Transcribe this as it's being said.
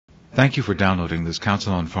Thank you for downloading this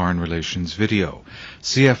Council on Foreign Relations video.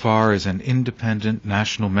 CFR is an independent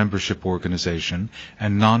national membership organization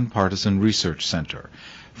and nonpartisan research center.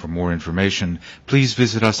 For more information, please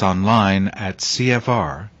visit us online at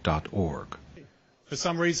cfr.org. For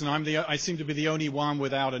some reason, I seem to be the only one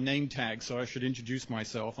without a name tag, so I should introduce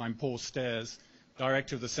myself. I'm Paul Stairs,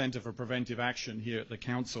 Director of the Center for Preventive Action here at the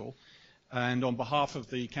Council. And on behalf of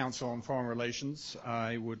the Council on Foreign Relations,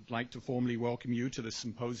 I would like to formally welcome you to this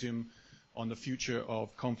symposium on the future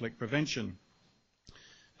of conflict prevention.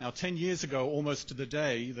 Now, 10 years ago, almost to the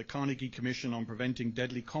day, the Carnegie Commission on Preventing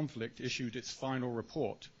Deadly Conflict issued its final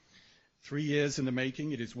report. 3 years in the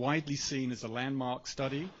making, it is widely seen as a landmark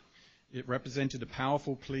study. It represented a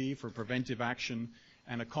powerful plea for preventive action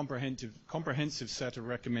and a comprehensive set of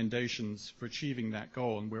recommendations for achieving that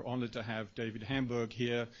goal. And we're honored to have David Hamburg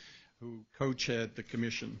here, who co-chaired the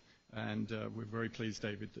commission, and we're very pleased,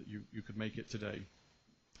 David, that you could make it today.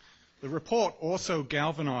 The report also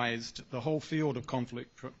galvanized the whole field of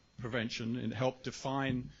conflict prevention and helped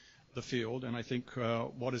define the field, and I think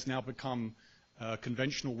what has now become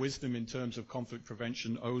conventional wisdom in terms of conflict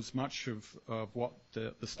prevention owes much of what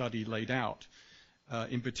the study laid out.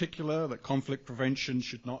 In particular, that conflict prevention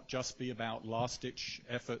should not just be about last-ditch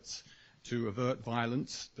efforts to avert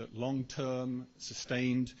violence, that long-term,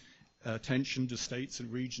 sustained attention to states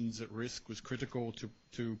and regions at risk was critical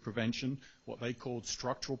to prevention, what they called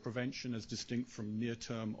structural prevention as distinct from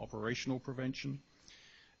near-term operational prevention.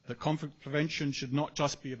 That conflict prevention should not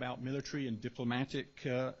just be about military and diplomatic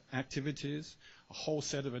activities. A whole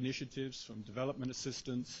set of initiatives from development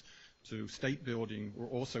assistance to state building were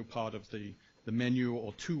also part of the menu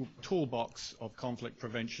or toolbox of conflict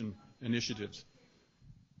prevention initiatives.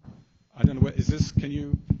 I don't know, is this, can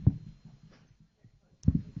you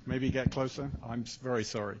maybe get closer? I'm very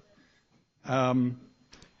sorry.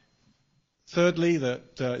 Thirdly,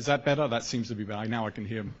 is that better? That seems to be better. Now I can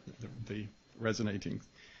hear the resonating.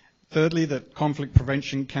 Thirdly, that conflict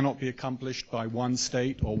prevention cannot be accomplished by one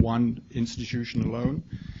state or one institution alone.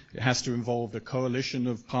 It has to involve a coalition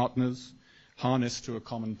of partners harnessed to a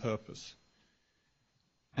common purpose.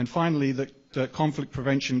 And finally, that conflict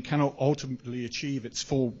prevention cannot ultimately achieve its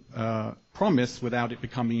full promise without it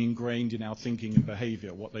becoming ingrained in our thinking and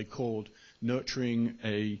behavior, what they called nurturing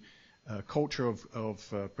a culture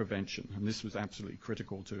of prevention. And this was absolutely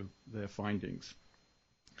critical to their findings.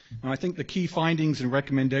 And I think the key findings and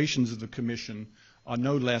recommendations of the Commission are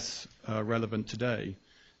no less relevant today.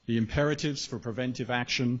 The imperatives for preventive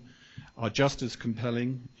action are just as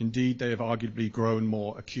compelling. Indeed, they have arguably grown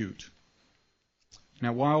more acute.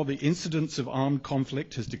 Now, while the incidence of armed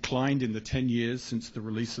conflict has declined in the 10 years since the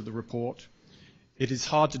release of the report, it is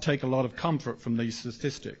hard to take a lot of comfort from these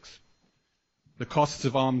statistics. The costs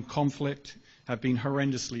of armed conflict have been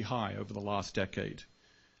horrendously high over the last decade.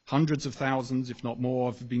 Hundreds of thousands, if not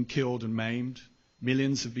more, have been killed and maimed.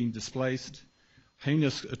 Millions have been displaced.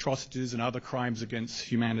 Heinous atrocities and other crimes against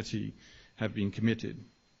humanity have been committed.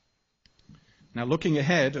 Now, looking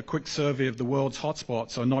ahead, a quick survey of the world's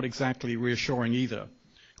hotspots are not exactly reassuring either.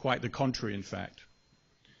 Quite the contrary, in fact.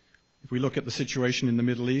 If we look at the situation in the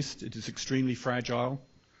Middle East, it is extremely fragile,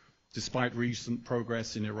 despite recent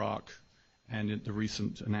progress in Iraq and at the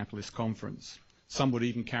recent Annapolis conference. Some would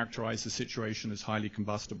even characterize the situation as highly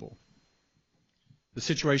combustible. The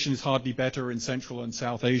situation is hardly better in Central and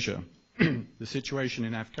South Asia. The situation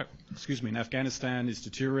in Afghanistan is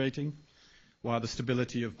deteriorating, while the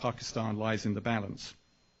stability of Pakistan lies in the balance.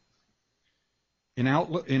 In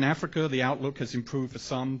Africa, the outlook has improved for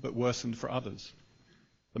some, but worsened for others.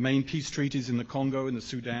 The main peace treaties in the Congo and the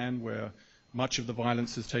Sudan, where much of the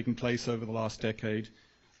violence has taken place over the last decade,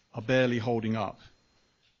 are barely holding up.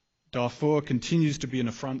 Darfur continues to be an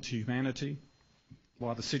affront to humanity,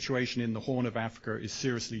 while the situation in the Horn of Africa is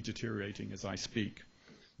seriously deteriorating as I speak.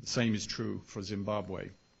 The same is true for Zimbabwe.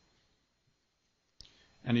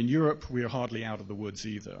 And in Europe, we are hardly out of the woods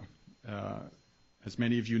either. As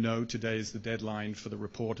many of you know, today is the deadline for the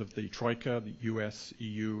report of the Troika, the US,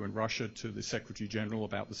 EU, and Russia to the Secretary General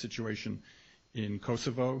about the situation in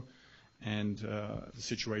Kosovo. And the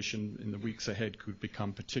situation in the weeks ahead could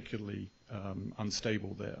become particularly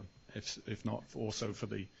unstable there, if not also for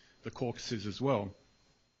the Caucasus as well.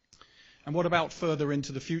 And what about further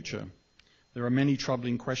into the future? There are many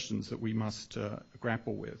troubling questions that we must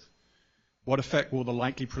grapple with. What effect will the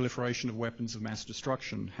likely proliferation of weapons of mass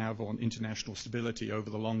destruction have on international stability over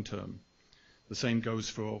the long term? The same goes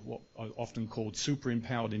for what are often called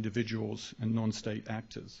super-empowered individuals and non-state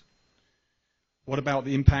actors. What about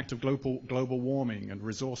the impact of global warming and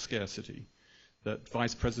resource scarcity that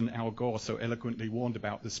Vice President Al Gore so eloquently warned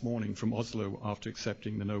about this morning from Oslo after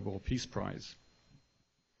accepting the Nobel Peace Prize?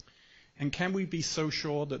 And can we be so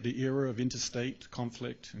sure that the era of interstate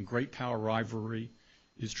conflict and great power rivalry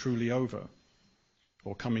is truly over,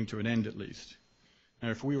 or coming to an end at least?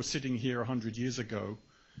 Now, if we were sitting here 100 years ago,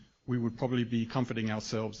 we would probably be comforting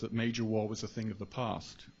ourselves that major war was a thing of the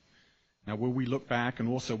past. Now, will we look back and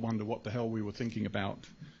also wonder what the hell we were thinking about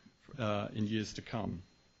in years to come?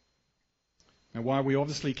 Now, while we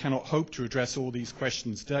obviously cannot hope to address all these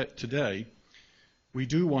questions today, we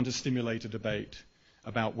do want to stimulate a debate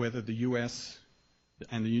about whether the US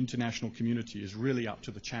and the international community is really up to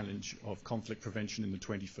the challenge of conflict prevention in the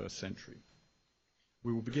 21st century.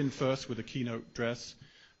 We will begin first with a keynote address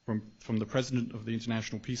from the President of the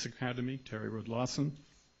International Peace Academy, Terje Roed-Larsen.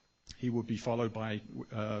 He will be followed by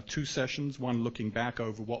 2 sessions, one looking back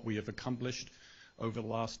over what we have accomplished over the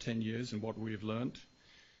last 10 years and what we have learned,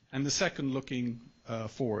 and the second looking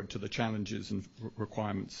forward to the challenges and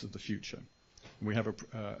requirements of the future. And we have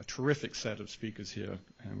a terrific set of speakers here,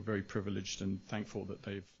 and we're very privileged and thankful that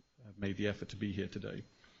they've made the effort to be here today.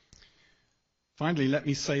 Finally, let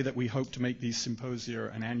me say that we hope to make these symposia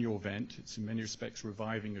an annual event. It's in many respects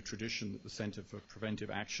reviving a tradition that the Center for Preventive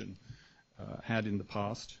Action had in the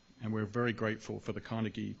past, and we're very grateful for the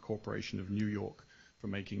Carnegie Corporation of New York for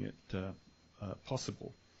making it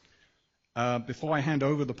possible. Before I hand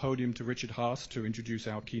over the podium to Richard Haass to introduce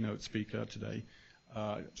our keynote speaker today,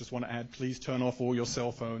 just want to add, please turn off all your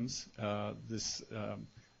cell phones.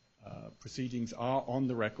 Proceedings are on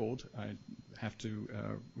the record. I have to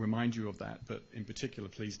remind you of that, but in particular,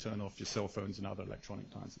 please turn off your cell phones and other electronic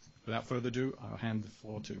devices. Without further ado, I'll hand the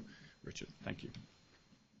floor to Richard. Thank you.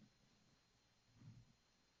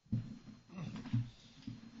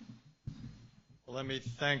 Well, let me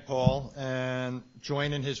thank Paul and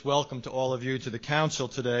join in his welcome to all of you to the Council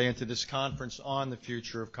today and to this conference on the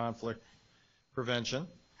future of conflict prevention.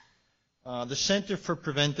 The Center for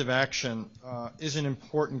Preventive Action is an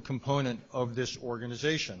important component of this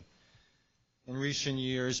organization. In recent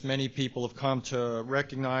years, many people have come to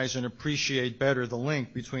recognize and appreciate better the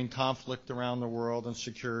link between conflict around the world and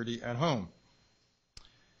security at home.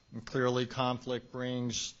 And clearly, conflict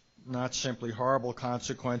brings not simply horrible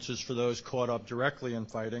consequences for those caught up directly in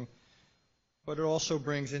fighting, but it also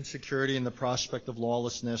brings insecurity and the prospect of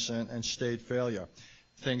lawlessness and state failure,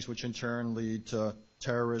 things which in turn lead to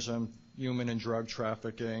terrorism, human and drug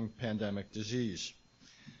trafficking, pandemic disease.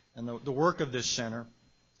 And the work of this center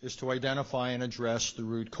is to identify and address the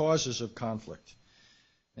root causes of conflict.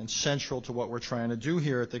 And central to what we're trying to do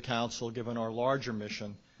here at the Council, given our larger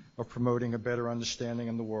mission of promoting a better understanding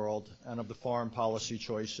in the world and of the foreign policy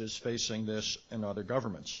choices facing this and other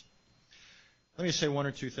governments. Let me say 1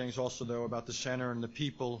 or 2 things also, though, about the center and the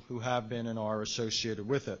people who have been and are associated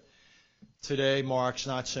with it. Today marks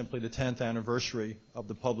not simply the 10th anniversary of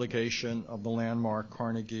the publication of the landmark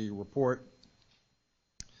Carnegie Report,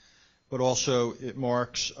 but also it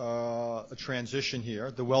marks a transition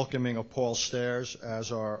here, the welcoming of Paul Stairs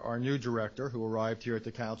as our new director, who arrived here at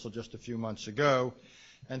the Council just a few months ago,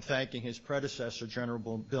 and thanking his predecessor,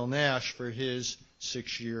 General Bill Nash, for his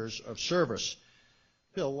 6 years of service.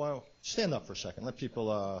 Bill, well, stand up for a second. Let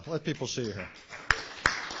people see you here.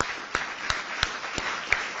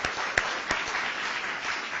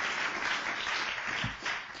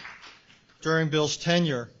 During Bill's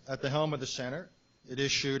tenure at the helm of the center, it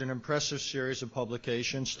issued an impressive series of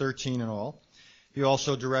publications, 13 in all. He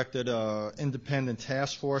also directed an independent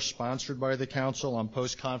task force sponsored by the Council on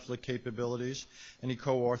post-conflict capabilities, and he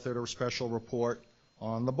co-authored a special report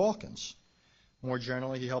on the Balkans. More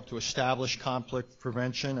generally, he helped to establish conflict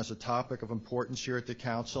prevention as a topic of importance here at the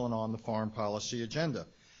Council and on the foreign policy agenda.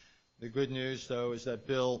 The good news, though, is that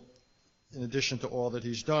Bill, in addition to all that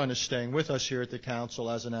he's done, is staying with us here at the Council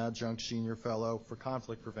as an adjunct senior fellow for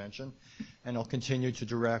conflict prevention, and he'll continue to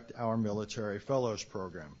direct our military fellows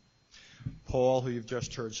program. Paul, who you've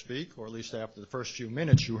just heard speak, or at least after the first few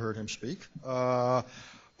minutes you heard him speak,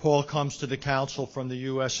 Paul comes to the Council from the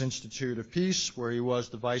U.S. Institute of Peace, where he was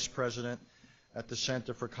the vice president at the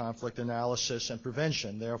Center for Conflict Analysis and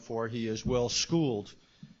Prevention. Therefore, he is well schooled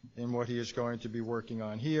in what he is going to be working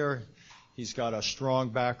on here. He's got a strong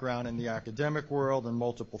background in the academic world and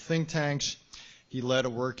multiple think tanks. He led a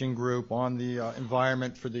working group on the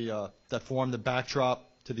environment for that formed the backdrop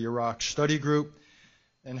to the Iraq study group.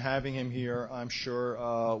 And having him here, I'm sure,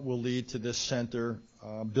 will lead to this center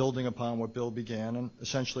building upon what Bill began. And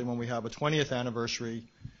essentially, when we have a 20th anniversary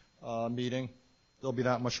meeting, there'll be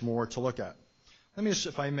that much more to look at. Let me,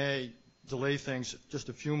 if I may, delay things just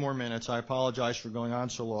a few more minutes. I apologize for going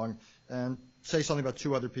on so long, and say something about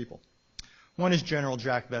 2 other people. One is General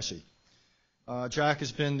Jack Vessey. Jack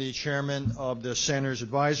has been the chairman of the Center's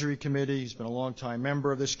Advisory Committee. He's been a longtime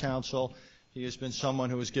member of this Council, He has been someone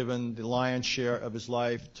who has given the lion's share of his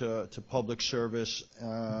life to public service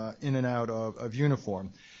in and out of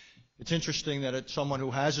uniform. It's interesting that it's someone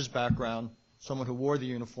who has his background, someone who wore the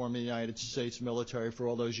uniform in the United States military for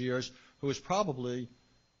all those years, who is probably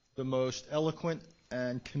the most eloquent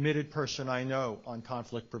and committed person I know on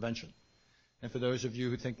conflict prevention. And for those of you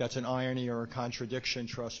who think that's an irony or a contradiction,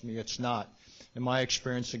 trust me, it's not. In my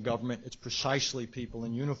experience in government, it's precisely people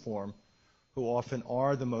in uniform who often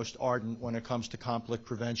are the most ardent when it comes to conflict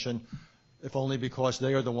prevention, if only because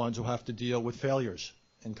they are the ones who have to deal with failures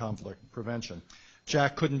in conflict prevention.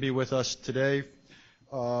 Jack couldn't be with us today,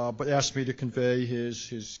 but asked me to convey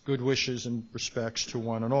his good wishes and respects to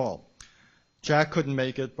one and all. Jack couldn't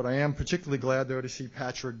make it, but I am particularly glad, though, to see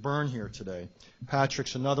Patrick Byrne here today.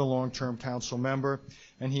 Patrick's another long-term council member,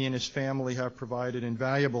 and he and his family have provided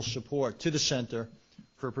invaluable support to the Center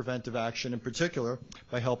for Preventive Action, in particular,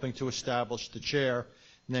 by helping to establish the chair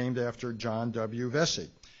named after John W.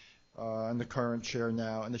 Vessey, and the current chair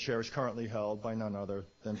now, and the chair is currently held by none other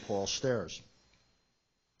than Paul Stairs.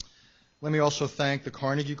 Let me also thank the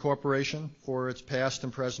Carnegie Corporation for its past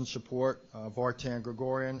and present support, Vartan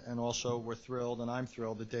Gregorian, and also we're thrilled, and I'm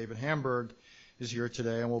thrilled, that David Hamburg is here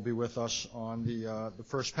today and will be with us on the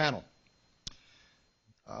first panel.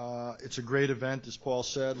 It's a great event, as Paul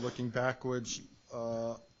said, looking backwards,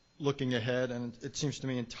 looking ahead, and it seems to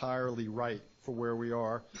me entirely right for where we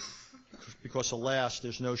are, because alas,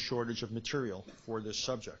 there's no shortage of material for this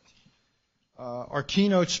subject. Our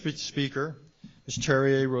keynote speaker is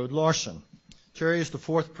Terje Roed-Larsen. Terje is the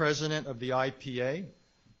fourth president of the IPA.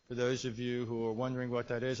 For those of you who are wondering what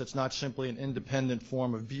that is, it's not simply an independent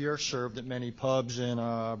form of beer served at many pubs in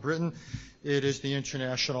Britain. It is the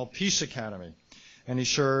International Peace Academy. And he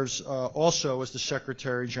serves also as the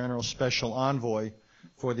Secretary General Special Envoy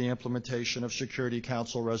for the implementation of Security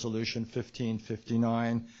Council Resolution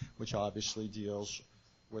 1559, which obviously deals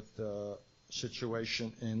with the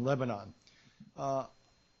situation in Lebanon.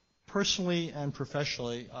 Personally and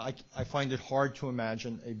professionally, I find it hard to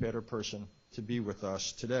imagine a better person to be with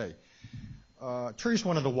us today. Terje is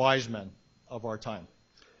one of the wise men of our time.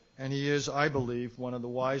 And he is, I believe, one of the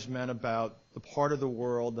wise men about the part of the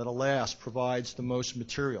world that, alas, provides the most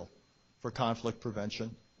material for conflict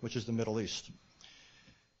prevention, which is the Middle East.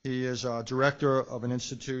 He is director of an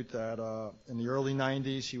institute that, in the early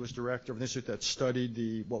 90s, he was director of an institute that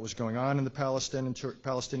studied what was going on in the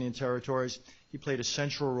Palestinian territories. He played a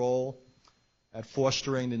central role at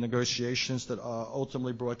fostering the negotiations that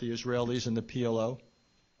ultimately brought the Israelis and the PLO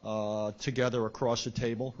together across the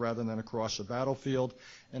table rather than across a battlefield,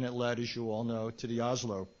 and it led, as you all know, to the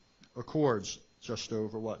Oslo Accords just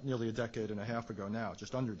over, nearly a decade and a half ago now,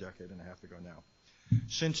 just under a decade and a half ago now.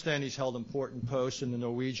 Since then, he's held important posts in the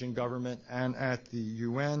Norwegian government and at the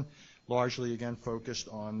UN, largely, again, focused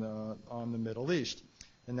on the Middle East.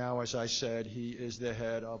 And now, as I said, he is the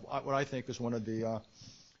head of what I think is one of the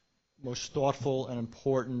most thoughtful and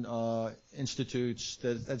important institutes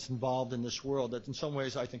that's involved in this world, that in some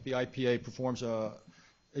ways I think the IPA performs a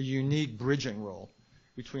unique bridging role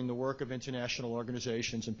between the work of international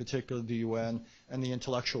organizations, in particular the UN, and the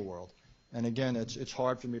intellectual world. And again, it's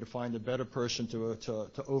hard for me to find a better person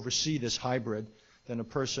to oversee this hybrid than a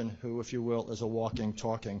person who, if you will, is a walking,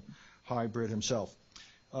 talking hybrid himself.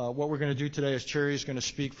 What we're going to do today is Terje is going to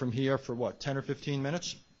speak from here for 10 or 15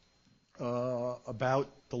 minutes about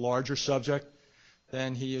the larger subject.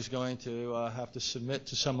 Then he is going to have to submit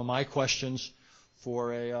to some of my questions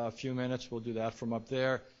for a few minutes. We'll do that from up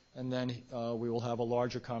there. And then we will have a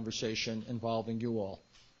larger conversation involving you all.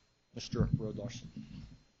 Mr. Roed-Larsen.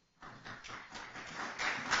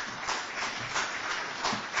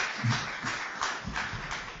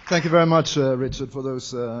 Thank you very much, Richard, for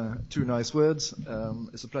those two nice words.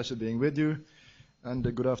 It's a pleasure being with you, and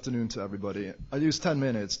good afternoon to everybody. I'll use 10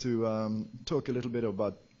 minutes to talk a little bit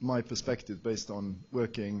about my perspective based on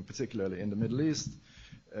working particularly in the Middle East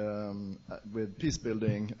with peace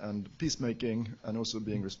building and peacemaking, and also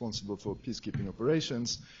being responsible for peacekeeping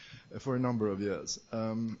operations for a number of years.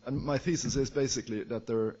 And my thesis is basically that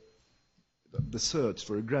the search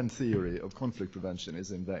for a grand theory of conflict prevention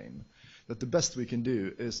is in vain. That the best we can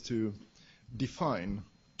do is to define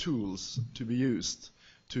tools to be used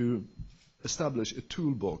to establish a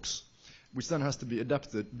toolbox, which then has to be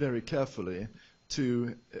adapted very carefully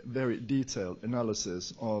to a very detailed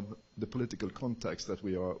analysis of the political context that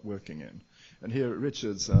we are working in. And here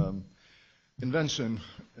Richard's invention,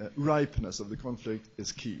 ripeness of the conflict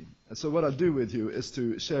is key. And so what I'll do with you is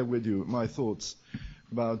to share with you my thoughts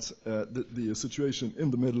about the situation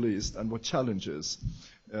in the Middle East and what challenges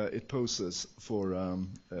it poses for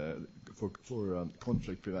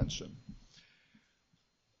conflict prevention.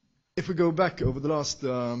 If we go back over the last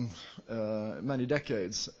many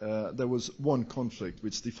decades, there was one conflict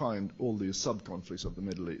which defined all the sub-conflicts of the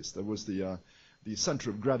Middle East. There was the center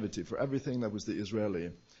of gravity for everything. That was the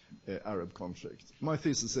Israeli-Arab conflict. My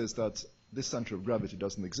thesis is that this center of gravity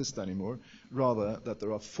doesn't exist anymore, rather that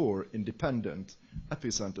there are 4 independent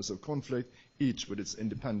epicenters of conflict, each with its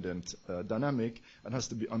independent dynamic, and has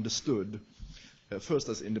to be understood first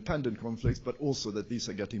as independent conflicts, but also that these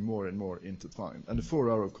are getting more and more intertwined. And the 4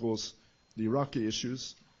 are, of course, the Iraqi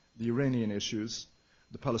issues, the Iranian issues,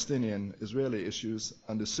 the Palestinian-Israeli issues,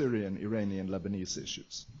 and the Syrian-Iranian-Lebanese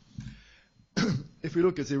issues. If we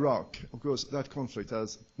look at Iraq, of course, that conflict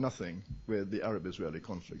has nothing with the Arab-Israeli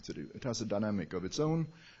conflict to do. It has a dynamic of its own,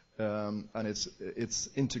 and it's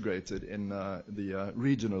integrated in the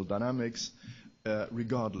regional dynamics,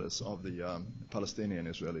 regardless of the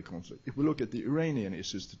Palestinian-Israeli conflict. If we look at the Iranian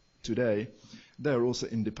issues today, they're also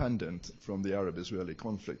independent from the Arab-Israeli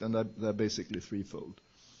conflict, and they're basically threefold.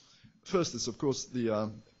 First is, of course,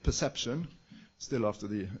 the perception, still after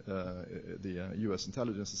the U.S.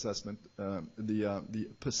 intelligence assessment, the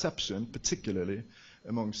perception, particularly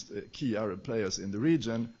amongst key Arab players in the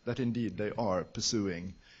region, that indeed they are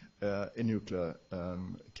pursuing a nuclear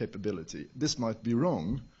capability. This might be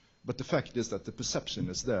wrong, but the fact is that the perception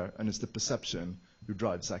is there, and it's the perception who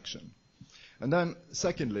drives action. And then,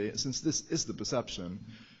 secondly, since this is the perception,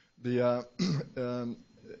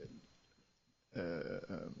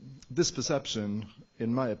 this perception,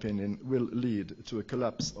 in my opinion, will lead to a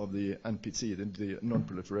collapse of the NPT, the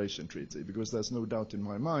Non-Proliferation Treaty, because there's no doubt in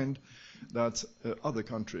my mind that other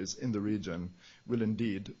countries in the region will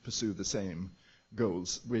indeed pursue the same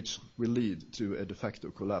goals, which will lead to a de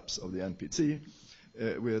facto collapse of the NPT,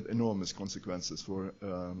 with enormous consequences for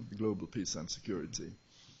global peace and security.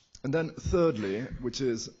 And then thirdly, which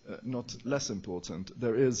is not less important,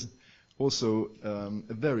 there is also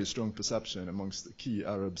a very strong perception amongst the key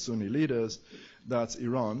Arab Sunni leaders that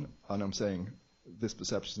Iran, and I'm saying this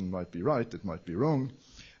perception might be right, it might be wrong,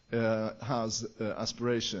 has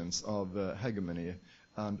aspirations of hegemony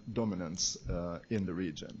and dominance in the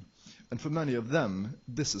region. And for many of them,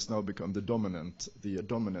 this has now become the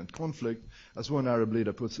dominant conflict. As one Arab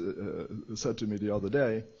leader said to me the other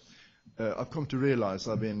day, I've come to realize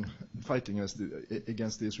I've been fighting against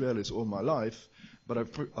the Israelis all my life, but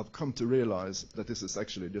I've come to realize that this is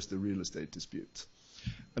actually just a real estate dispute.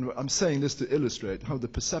 And I'm saying this to illustrate how the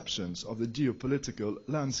perceptions of the geopolitical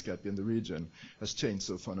landscape in the region has changed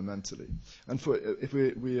so fundamentally. And if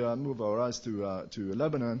we move our eyes to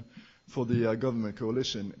Lebanon, for the government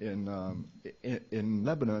coalition in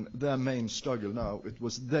Lebanon, their main struggle now, it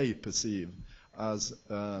was they perceive as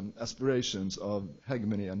aspirations of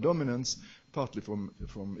hegemony and dominance, partly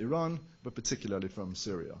from Iran, but particularly from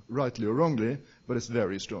Syria. Rightly or wrongly, but it's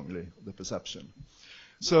very strongly the perception.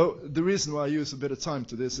 So the reason why I use a bit of time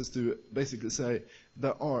to this is to basically say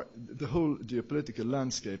the whole geopolitical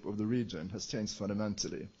landscape of the region has changed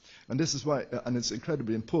fundamentally. And this is why, and it's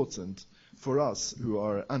incredibly important for us who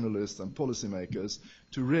are analysts and policymakers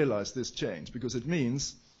to realize this change, because it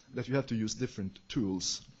means that you have to use different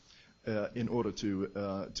tools in order to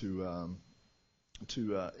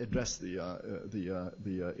address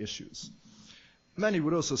the issues. Many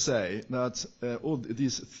would also say that all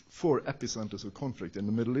these 4 epicenters of conflict in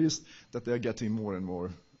the Middle East, that they are getting more and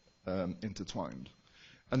more intertwined.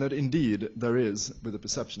 And that indeed there is, with the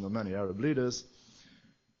perception of many Arab leaders,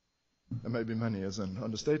 and maybe many as an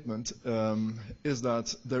understatement, is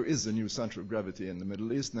that there is a new center of gravity in the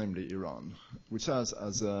Middle East, namely Iran, which has,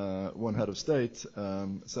 as one head of state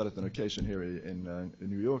said at an occasion here in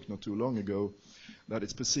New York not too long ago, that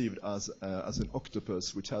it's perceived as an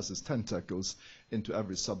octopus which has its tentacles into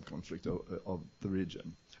every sub-conflict of the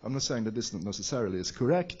region. I'm not saying that this necessarily is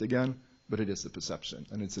correct, again, but it is a perception,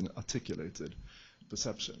 and it's an articulated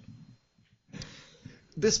perception.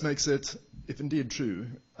 This makes it, if indeed true,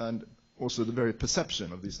 and also the very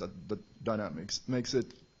perception of these dynamics, makes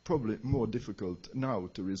it probably more difficult now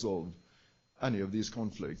to resolve any of these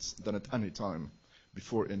conflicts than at any time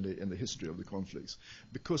before in the history of the conflicts,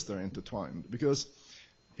 because they're intertwined. Because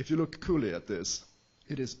if you look coolly at this,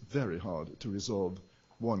 it is very hard to resolve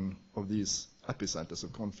one of these epicenters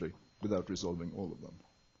of conflict without resolving all of them.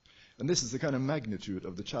 And this is the kind of magnitude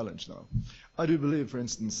of the challenge now. I do believe, for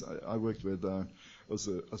instance, I worked with,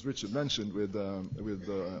 as Richard mentioned, with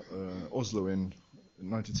Oslo in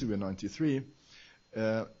 92 and 93.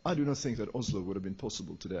 I do not think that Oslo would have been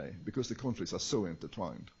possible today, because the conflicts are so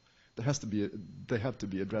intertwined. They have to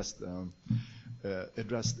be addressed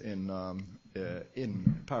in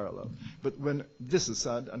parallel. But when this is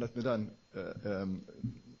said, and let me then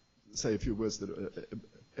say a few words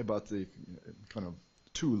about the kind of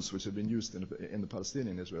tools which have been used in the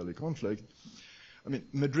Palestinian-Israeli conflict. I mean,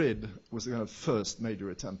 Madrid was the kind of first major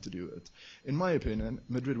attempt to do it. In my opinion,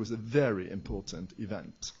 Madrid was a very important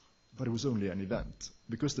event, but it was only an event,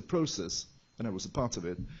 because the process, and I was a part of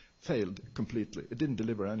it, failed completely. It didn't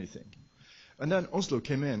deliver anything. And then Oslo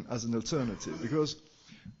came in as an alternative, because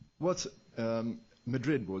what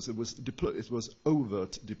Madrid was, it was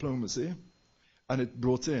overt diplomacy, and it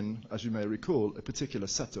brought in, as you may recall, a particular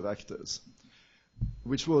set of actors,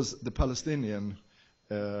 which was the Palestinian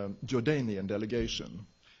Jordanian delegation,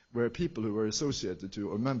 where people who were associated to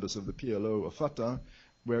or members of the PLO or Fatah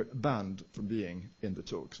were banned from being in the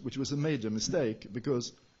talks, which was a major mistake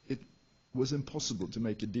because it was impossible to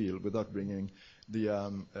make a deal without bringing the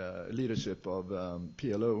leadership of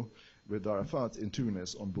PLO with Arafat in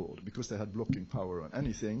Tunis on board, because they had blocking power on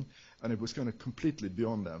anything, and it was kind of completely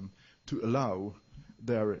beyond them to allow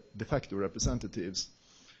their de facto representatives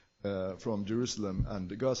from Jerusalem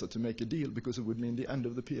and Gaza to make a deal, because it would mean the end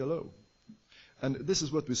of the PLO. And this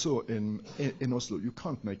is what we saw in Oslo. You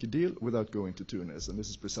can't make a deal without going to Tunis, and this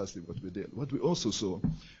is precisely what we did. What we also saw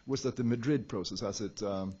was that the Madrid process, as it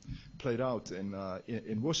played out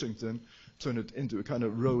in Washington, turned it into a kind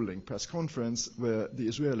of rolling press conference where the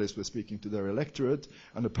Israelis were speaking to their electorate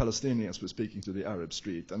and the Palestinians were speaking to the Arab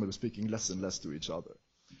street, and they were speaking less and less to each other.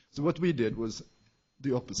 So what we did was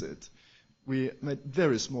the opposite. We made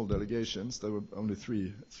very small delegations. There were only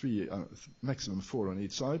three, maximum 4 on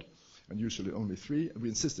each side, and usually only 3. We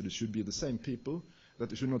insisted it should be the same people, that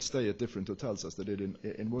they should not stay at different hotels as they did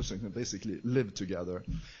in Washington, basically live together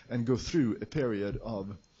and go through a period of,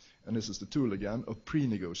 and this is the tool again, of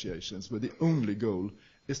pre-negotiations, where the only goal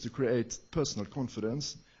is to create personal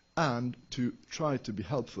confidence and to try to be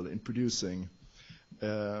helpful in producing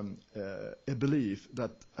a belief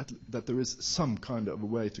that there is some kind of a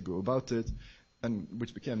way to go about it, and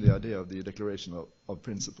which became the idea of the Declaration of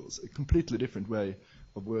Principles, a completely different way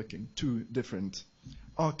of working, 2 different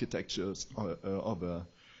architectures of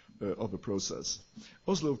a process.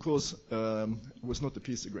 Oslo, of course, was not a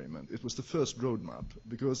peace agreement. It was the first roadmap,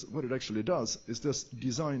 because what it actually does is just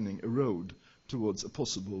designing a road towards a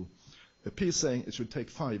possible peace, saying it should take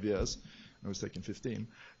 5 years. No, it's taken 15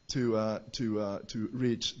 to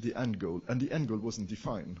reach the end goal, and the end goal wasn't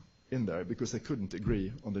defined in there because they couldn't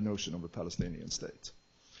agree on the notion of a Palestinian state.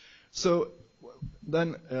 So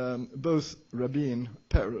then both Rabin,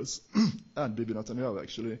 Peres, and Bibi Netanyahu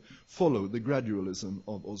actually followed the gradualism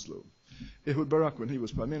of Oslo. Ehud Barak, when he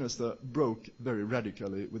was prime minister, broke very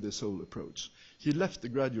radically with this whole approach. He left the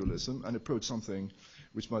gradualism and approached something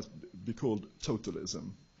which might be called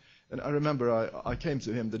totalism. And I remember I came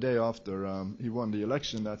to him the day after he won the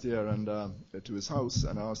election that year, and to his house,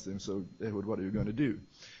 and I asked him, so Ehud, what are you going to do?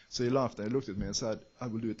 So he laughed and he looked at me and said, I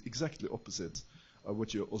will do it exactly opposite of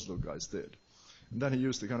what your Oslo guys did. And then he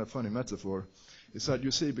used a kind of funny metaphor. He said,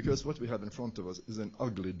 you see, because what we have in front of us is an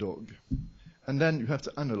ugly dog. And then you have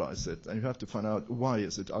to analyze it, and you have to find out why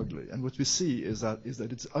is it ugly. And what we see is that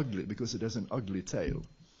it's ugly because it has an ugly tail.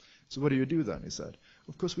 So what do you do then? He said,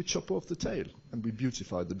 of course we chop off the tail and we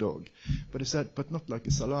beautify the dog. But he said, but not like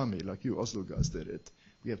a salami, like you Oslo guys did it.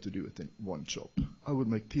 We have to do it in one chop. I would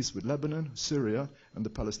make peace with Lebanon, Syria, and the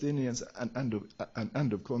Palestinians, and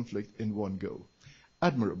end of conflict in one go.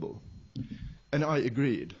 Admirable. And I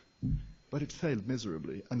agreed. But it failed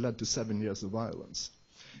miserably and led to 7 years of violence.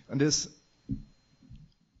 And this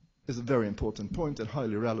is a very important point and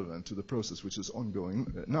highly relevant to the process which is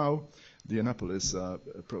ongoing now, the Annapolis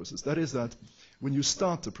process. That is that when you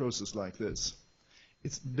start a process like this,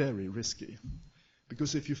 it's very risky.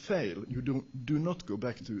 Because if you fail, you do not go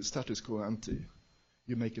back to status quo ante.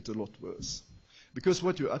 You make it a lot worse. Because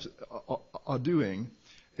what you are doing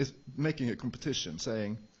is making a competition,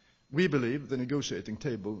 saying, we believe the negotiating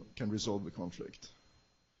table can resolve the conflict.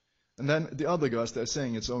 And then the other guys, they're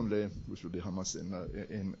saying it's only, which would be Hamas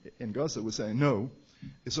in Gaza, would say, no,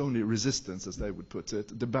 it's only resistance, as they would put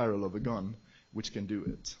it, the barrel of a gun, which can do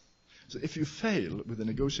it. So if you fail with the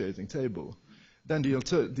negotiating table, then the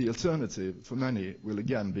alternative for many will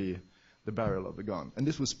again be the barrel of a gun. And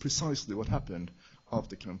this was precisely what happened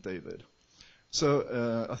after Camp David.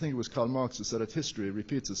 So I think it was Karl Marx who said that history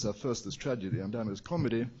repeats itself first as tragedy and then as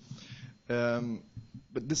comedy.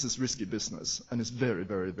 But this is risky business, and it's very,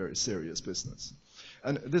 very, very serious business.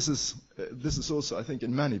 And this is also, I think,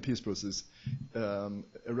 in many peace processes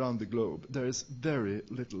around the globe, there is very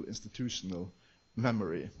little institutional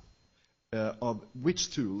memory of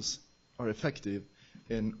which tools are effective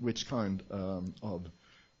in which kind of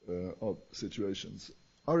situations.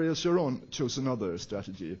 Ariel Sharon chose another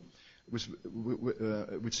strategy,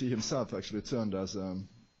 which he himself actually termed as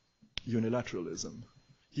unilateralism.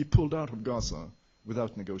 He pulled out of Gaza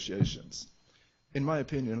without negotiations. In my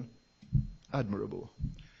opinion, admirable,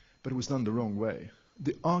 but it was done the wrong way.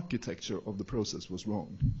 The architecture of the process was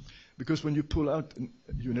wrong. Because when you pull out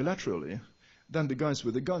unilaterally, then the guys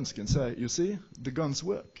with the guns can say, you see, the guns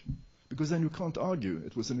work. Because then you can't argue.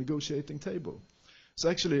 It was a negotiating table. So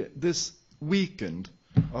actually, this weakened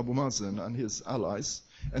Abu Mazen and his allies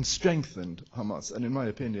and strengthened Hamas, and in my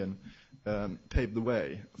opinion, paved the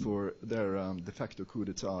way for their de facto coup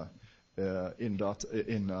d'etat in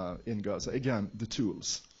Gaza. Again, the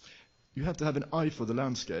tools. You have to have an eye for the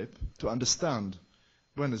landscape to understand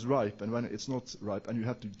when it's ripe and when it's not ripe, and you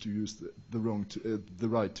have to use the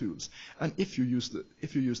right tools. And if you use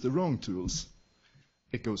the wrong tools,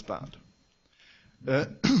 it goes bad.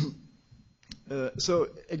 So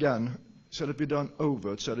again, shall it be done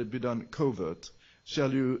overt? Shall it be done covert?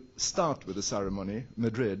 Shall you start with the ceremony,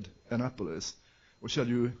 Madrid, Annapolis, or shall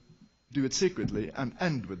you do it secretly and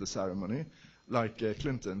end with the ceremony, like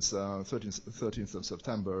Clinton's 13th of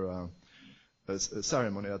September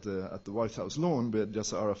ceremony at the White House lawn with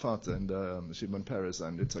Yasser Arafat and Shimon Peres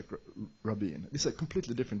and Yitzhak Rabin? These are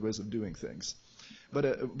completely different ways of doing things.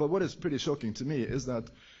 But what is pretty shocking to me is that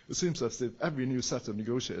it seems as if every new set of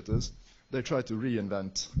negotiators, they try to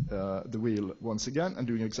reinvent the wheel once again and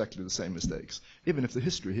doing exactly the same mistakes, even if the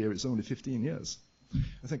history here is only 15 years.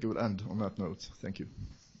 I think I will end on that note. Thank you.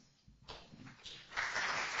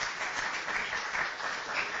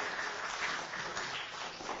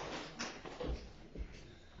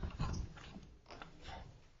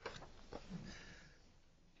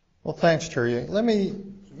 Well, thanks, Terje.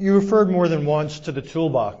 You referred more than once to the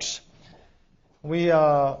toolbox. We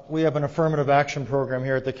have an affirmative action program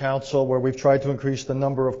here at the Council where we've tried to increase the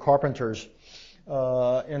number of carpenters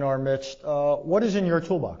in our midst. What is in your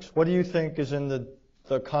toolbox? What do you think is in the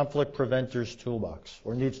conflict preventers toolbox,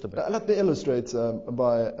 or needs to be? Let me illustrate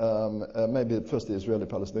by maybe first the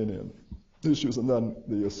Israeli-Palestinian issues and then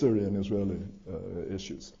the Syrian-Israeli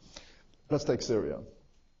issues. Let's take Syria.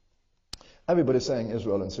 Everybody's saying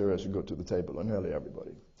Israel and Syria should go to the table, or nearly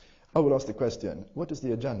everybody. I will ask the question, what is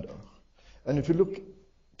the agenda? And if you look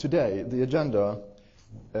today, the agenda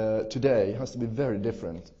today has to be very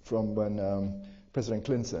different from when President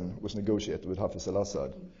Clinton was negotiating with Hafez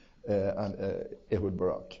al-Assad and Ehud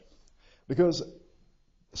Barak. Because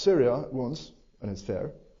Syria wants, and it's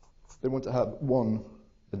fair, they want to have one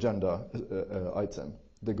agenda item,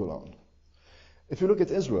 the Golan. If you look at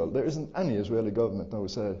Israel, there isn't any Israeli government now who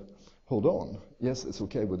said, hold on, yes, it's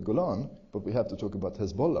okay with Golan, but we have to talk about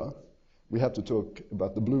Hezbollah. We have to talk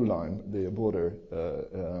about the blue line, the border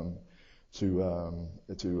to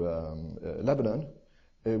Lebanon.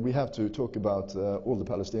 We have to talk about all the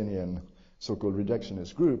Palestinian so-called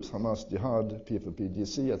rejectionist groups, Hamas, Jihad, PFLP,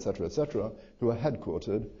 GC, etc., who are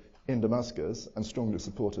headquartered in Damascus and strongly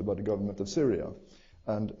supported by the government of Syria,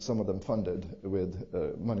 and some of them funded with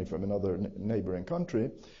money from another neighboring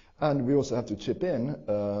country. And we also have to chip in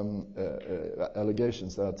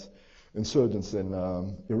allegations that insurgents in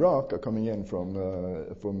Iraq are coming in from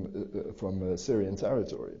Syrian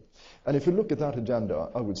territory. And if you look at that agenda,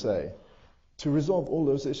 I would say, to resolve all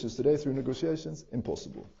those issues today through negotiations,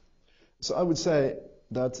 impossible. So I would say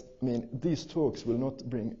that, these talks will not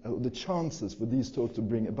bring, the chances for these talks to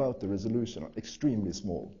bring about the resolution are extremely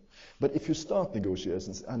small. But if you start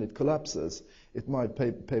negotiations and it collapses, it might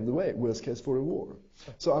pave the way, worst case, for a war.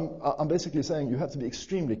 So I'm basically saying you have to be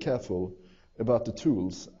extremely careful about the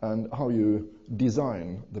tools and how you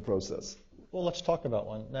design the process. Well, let's talk about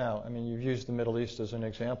one now. You've used the Middle East as an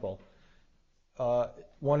example.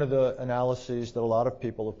 One of the analyses that a lot of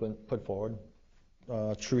people have been put forward,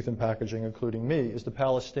 Truth in Packaging, including me, is the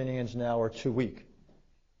Palestinians now are too weak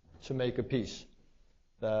to make a peace.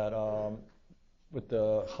 That with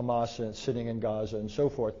the Hamas sitting in Gaza and so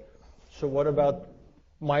forth. So what about,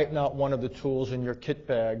 might not one of the tools in your kit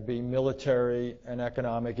bag be military and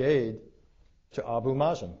economic aid to Abu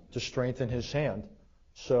Mazen to strengthen his hand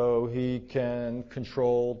so he can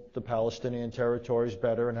control the Palestinian territories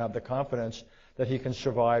better and have the confidence that he can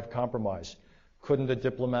survive compromise? Couldn't the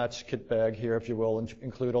diplomat's kit bag here, if you will,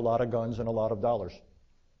 include a lot of guns and a lot of dollars?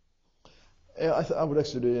 Yeah, I would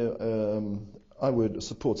actually I would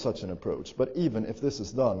support such an approach. But even if this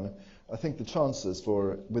is done, I think the chances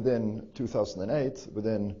for within 2008,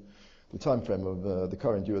 within the time frame of the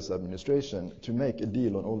current U.S. administration, to make a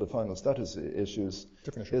deal on all the final status issues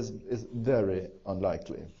is very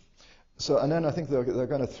unlikely. So, and then I think there are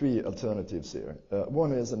kind of three alternatives here.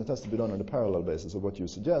 One is, and it has to be done on a parallel basis of what you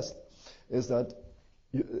suggest, is that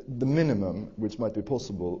the minimum which might be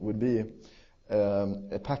possible would be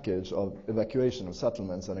a package of evacuation of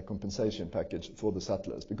settlements and a compensation package for the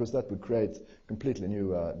settlers, because that would create completely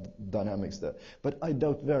new dynamics there. But I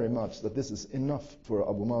doubt very much that this is enough for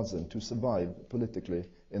Abu Mazen to survive politically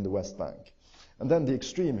in the West Bank. And then the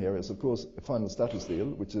extreme here is, of course, a final status deal,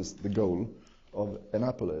 which is the goal of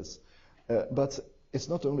Annapolis. But it's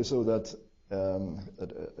not only so that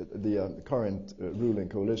the current ruling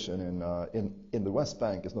coalition in the West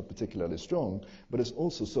Bank is not particularly strong, but it's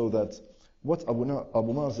also so that what Abu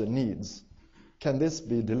Mazen needs, can this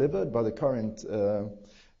be delivered by the current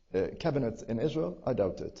cabinet in Israel? I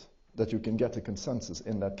doubt it, that you can get a consensus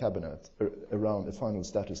in that cabinet around a final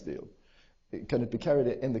status deal. Can it be carried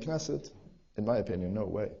in the Knesset? In my opinion, no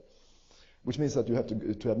way. Which means that you have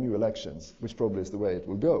to have new elections, which probably is the way it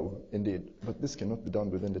will go, indeed. But this cannot be done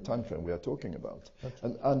within the time frame we are talking about.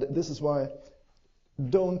 And this is why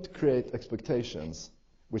don't create expectations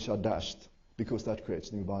which are dashed, because that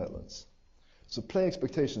creates new violence. So play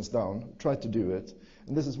expectations down, try to do it.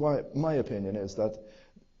 And this is why my opinion is that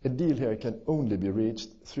a deal here can only be reached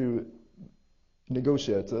through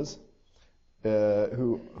negotiators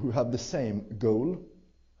who have the same goal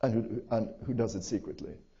and who does it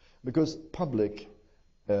secretly. Because public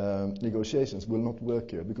negotiations will not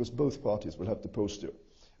work here, because both parties will have to posture.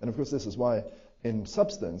 And of course this is why, in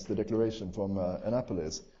substance, the declaration from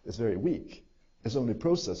Annapolis is very weak. It's only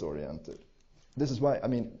process-oriented. This is why, I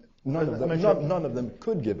mean, none of them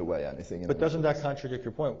could give away anything. But doesn't that contradict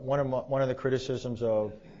your point? One of the criticisms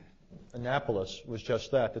of Annapolis was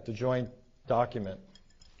just that the joint document,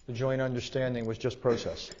 the joint understanding was just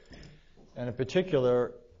process. And in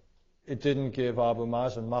particular, it didn't give Abu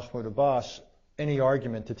Mazen, Mahmoud Abbas, any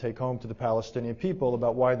argument to take home to the Palestinian people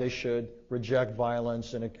about why they should reject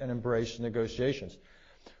violence and embrace negotiations.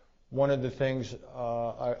 One of the things,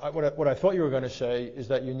 what I thought you were going to say is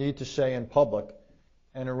that you need to say in public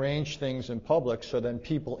and arrange things in public so then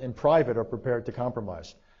people in private are prepared to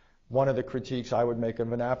compromise. One of the critiques I would make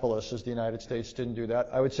of Annapolis is the United States didn't do that.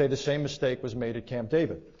 I would say the same mistake was made at Camp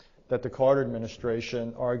David, that the Carter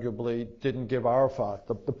administration arguably didn't give Arafat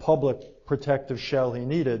the public protective shell he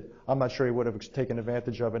needed. I'm not sure he would have taken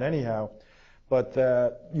advantage of it anyhow, but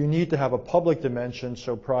that you need to have a public dimension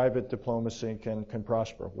so private diplomacy can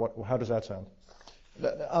prosper. How does that sound?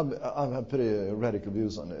 I have pretty radical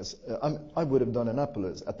views on this. I would have done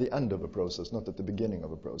Annapolis at the end of a process, not at the beginning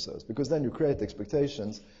of a process, because then you create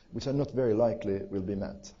expectations which are not very likely will be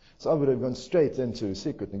met. So I would have gone straight into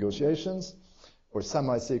secret negotiations, or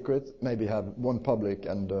semi-secret, maybe have one public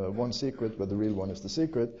and one secret, where the real one is the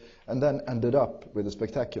secret, and then ended up with a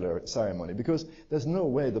spectacular ceremony, because there's no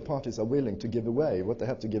way the parties are willing to give away what they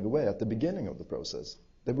have to give away at the beginning of the process.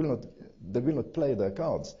 They will not play their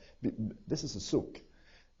cards. This is a souk.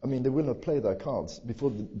 I mean, they will not play their cards before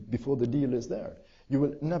the deal is there. You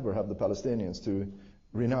will never have the Palestinians to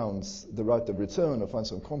renounce the right of return or find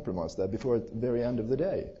some compromise there before the very end of the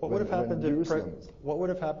day. What would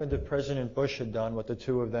have happened if President Bush had done what the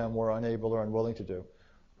two of them were unable or unwilling to do?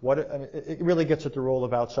 It really gets at the role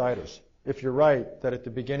of outsiders. If you're right that at the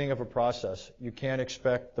beginning of a process you can't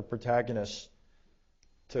expect the protagonists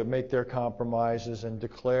to make their compromises and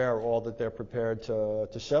declare all that they're prepared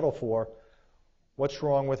to settle for, what's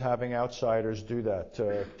wrong with having outsiders do that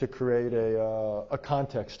to create a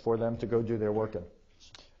context for them to go do their work in?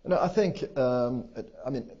 No, I think,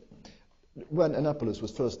 when Annapolis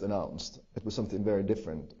was first announced, it was something very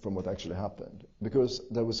different from what actually happened, because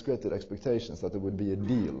there was created expectations that there would be a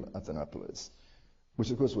deal at Annapolis, which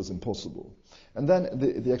of course was impossible. And then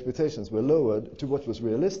the expectations were lowered to what was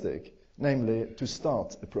realistic, namely to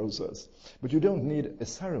start a process. But you don't need a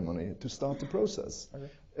ceremony to start a process. Okay.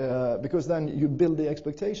 Because then you build the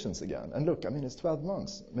expectations again. And look, it's 12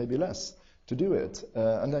 months, maybe less, to do it.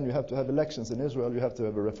 And then you have to have elections in Israel, you have to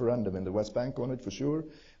have a referendum in the West Bank on it for sure.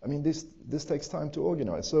 This takes time to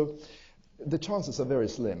organize. So the chances are very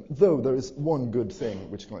slim, though there is one good thing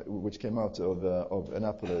which came out of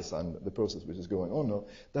Annapolis and the process which is going on now,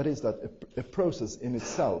 that is that a process in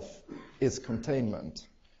itself is containment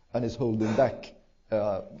and is holding back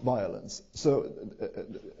violence. So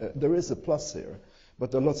there is a plus here,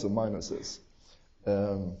 but there are lots of minuses.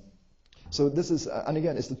 So this is, and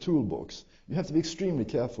again, it's the toolbox. You have to be extremely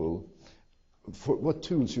careful for what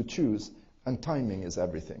tools you choose, and timing is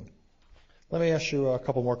everything. Let me ask you a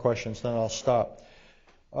couple more questions, then I'll stop.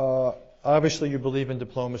 Obviously, you believe in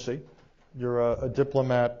diplomacy. You're a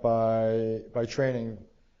diplomat by training.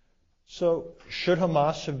 So should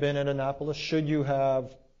Hamas have been in Annapolis? Should you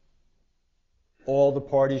have all the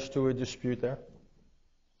parties to a dispute there?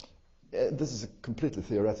 This is a completely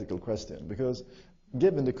theoretical question, because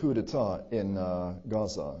given the coup d'etat in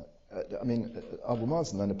Gaza, I mean, Abu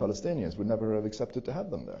Mazen and the Palestinians would never have accepted to have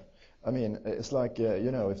them there. I mean, it's like,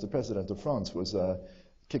 if the president of France was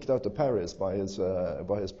kicked out of Paris by his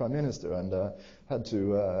prime minister and had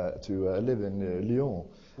to live in Lyon.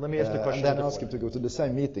 Let me ask the question. And then ask him to go to the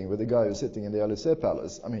same meeting with the guy who's sitting in the Élysée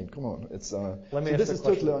Palace. I mean, come on. It's this is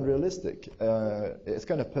totally unrealistic. It's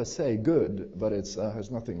kind of per se good, but it has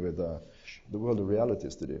nothing with the world of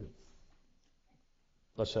realities to do.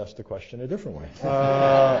 Let's ask the question a different way.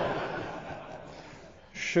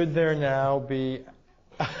 Should there now be...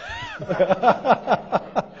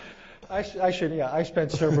 I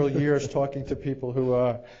spent several years talking to people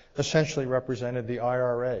who essentially represented the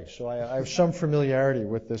IRA, so I have some familiarity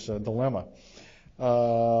with this dilemma,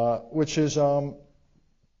 which is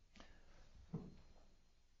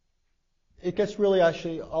it gets really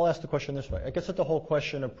I'll ask the question this way. It gets at the whole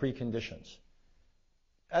question of preconditions.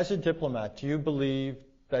 As a diplomat, do you believe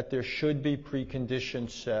that there should be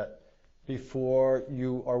preconditions set before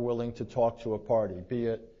you are willing to talk to a party, be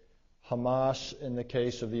it Hamas in the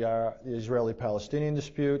case of the Israeli-Palestinian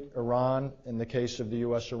dispute, Iran in the case of the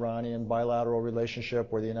U.S.-Iranian bilateral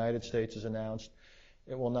relationship where the United States has announced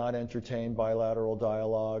it will not entertain bilateral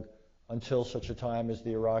dialogue until such a time as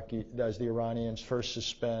the Iranians first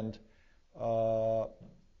suspend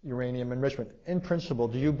uranium enrichment. In principle,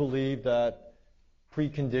 do you believe that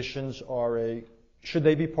preconditions should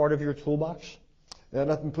they be part of your toolbox? Yeah,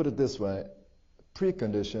 let me put it this way.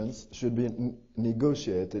 Preconditions should be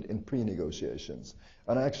negotiated in pre-negotiations.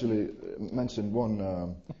 And I actually mentioned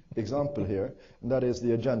one example here, and that is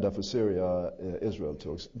the agenda for Syria-Israel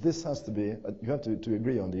talks. This has to be, you have to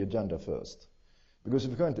agree on the agenda first. Because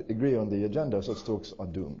if you can't agree on the agenda, such talks are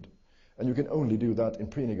doomed. And you can only do that in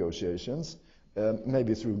pre-negotiations,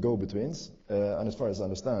 maybe through go-betweens. And as far as I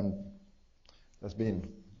understand, there's been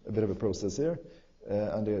a bit of a process here,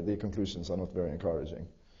 and the conclusions are not very encouraging.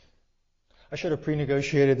 I should have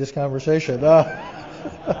pre-negotiated this conversation.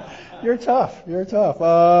 You're tough.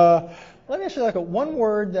 Let me ask you one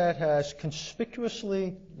word that has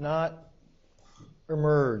conspicuously not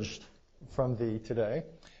emerged from thee today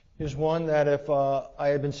is one that if I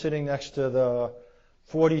had been sitting next to the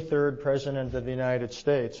 43rd President of the United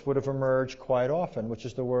States would have emerged quite often, which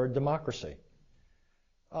is the word democracy.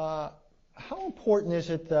 How important is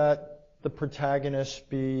it that the protagonists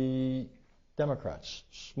be Democrats,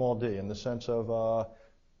 small d, in the sense of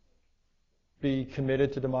be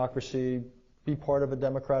committed to democracy, be part of a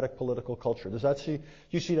democratic political culture? Do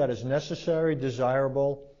you see that as necessary,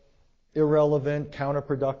 desirable, irrelevant,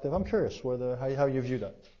 counterproductive? I'm curious how you view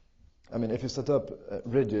that. I mean, if you set up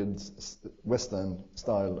rigid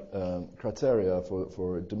Western-style criteria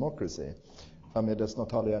for democracy, I mean, there's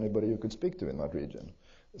not hardly anybody you could speak to in that region.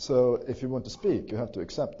 So if you want to speak, you have to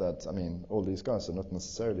accept that, I mean, all these guys are not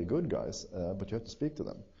necessarily good guys, but you have to speak to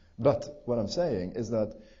them. But what I'm saying is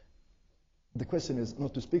that the question is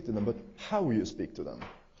not to speak to them, but how you speak to them.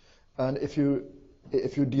 And if you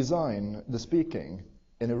design the speaking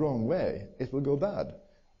in a wrong way, it will go bad.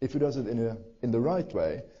 If you do it in the right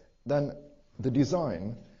way, then the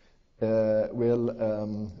design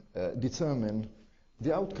will determine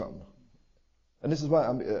the outcome. And this is why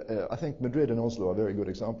I think Madrid and Oslo are very good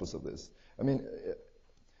examples of this. I mean,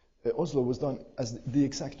 Oslo was done as the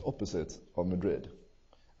exact opposite of Madrid,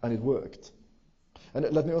 and it worked.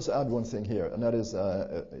 And let me also add one thing here, and that is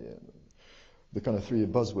the kind of three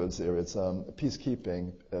buzzwords here. It's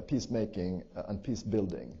peacekeeping, peacemaking, and peace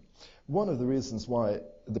building. One of the reasons why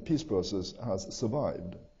the peace process has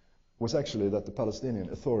survived was actually that the Palestinian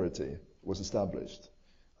Authority was established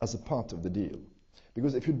as a part of the deal.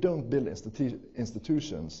 Because if you don't build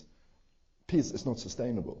institutions, peace is not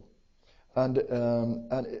sustainable. And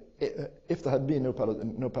if there had been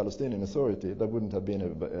no Palestinian Authority, there wouldn't have been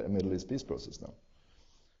a Middle East peace process now.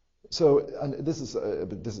 So, and this is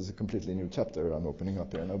a completely new chapter I'm opening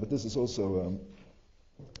up here now, but this is also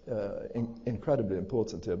incredibly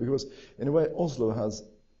important here, because in a way Oslo has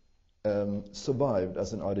survived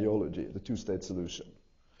as an ideology, the two-state solution,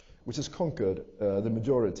 which has conquered the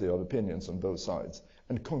majority of opinions on both sides,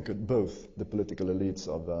 and conquered both the political elites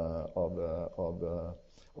of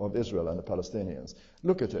Israel and the Palestinians.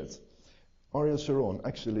 Look at it. Ariel Sharon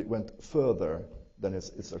actually went further than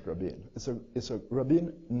Yitzhak Rabin. Yitzhak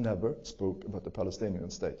Rabin never spoke about the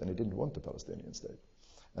Palestinian state, and he didn't want the Palestinian state.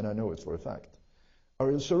 And I know it for a fact.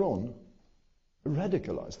 Ariel Sharon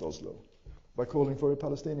radicalized Oslo by calling for a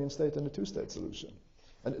Palestinian state and a two-state solution.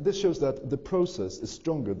 And this shows that the process is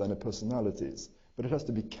stronger than the personalities, but it has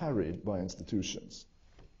to be carried by institutions.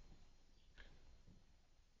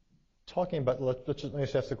 Talking about, let me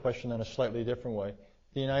ask the question in a slightly different way.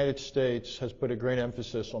 The United States has put a great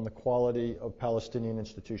emphasis on the quality of Palestinian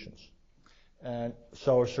institutions. and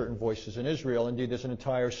so are certain voices in Israel. Indeed, there's an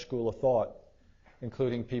entire school of thought,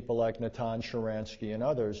 including people like Natan Sharansky and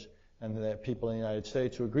others, and the people in the United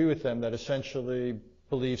States who agree with them, that essentially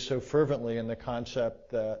believe so fervently in the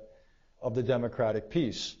concept of the democratic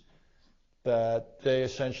peace, that they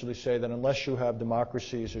essentially say that unless you have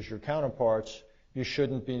democracies as your counterparts, you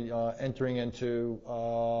shouldn't be entering into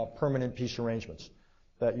permanent peace arrangements,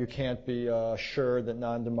 that you can't be sure that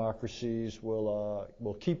non-democracies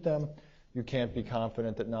will keep them. You can't be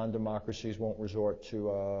confident that non-democracies won't resort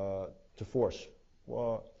to force.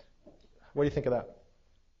 Well, what do you think of that?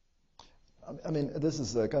 I mean, this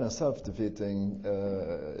is a kind of self-defeating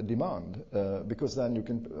demand, because then you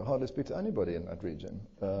can hardly speak to anybody in that region.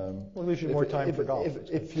 Well, it leaves you more time for golf.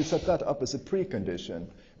 If you set that up as a precondition,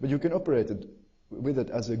 but you can operate it with it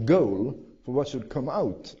as a goal for what should come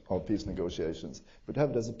out of peace negotiations, but have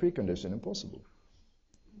it as a precondition, impossible.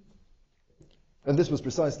 And this was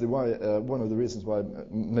precisely why one of the reasons why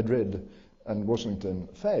Madrid and Washington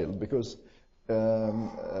failed, because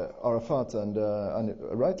Arafat and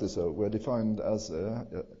rightly so, were defined as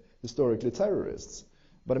historically terrorists.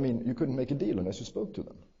 But I mean, you couldn't make a deal unless you spoke to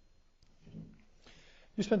them.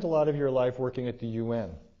 You spent a lot of your life working at the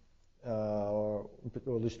UN, or at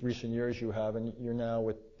least recent years you have, and you're now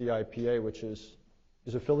with the IPA, which is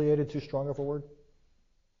affiliated too strong of a word?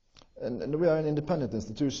 And we are an independent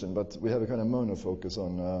institution, but we have a kind of monofocus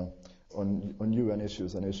on UN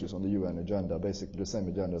issues and issues on the UN agenda, basically the same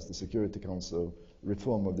agenda as the Security Council,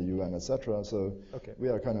 reform of the UN, etc. So we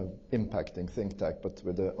are kind of impacting think tank, but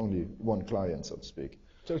with only one client, so to speak.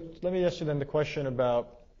 So let me ask you then the question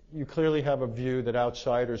about, you clearly have a view that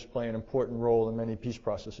outsiders play an important role in many peace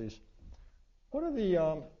processes. What are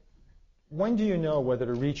the, when do you know whether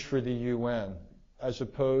to reach for the UN as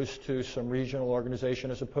opposed to some regional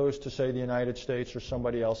organization, as opposed to, say, the United States or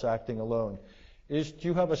somebody else acting alone? Do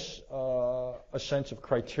you have a sense of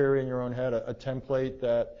criteria in your own head, a template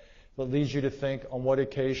that leads you to think on what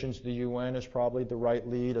occasions the UN is probably the right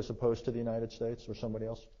lead as opposed to the United States or somebody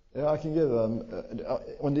else? Yeah, I can give,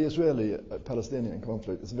 on the Israeli-Palestinian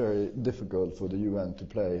conflict, it's very difficult for the UN to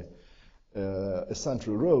play a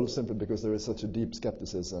central role, simply because there is such a deep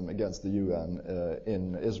skepticism against the UN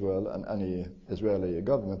in Israel, and any Israeli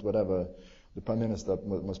government, whatever the Prime Minister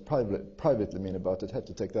must privately mean about it, had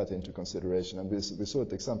to take that into consideration. And we saw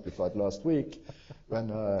it exemplified last week when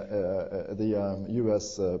the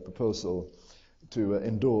US proposal to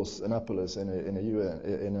endorse Annapolis in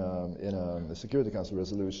a Security Council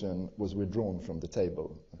resolution was withdrawn from the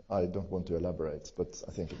table. I don't want to elaborate, but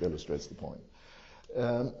I think it illustrates the point.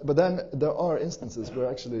 But then there are instances where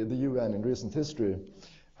actually the UN in recent history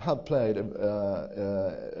have played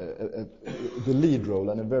the lead role,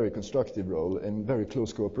 and a very constructive role, in very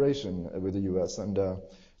close cooperation with the US. And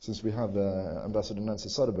since we have Ambassador Nancy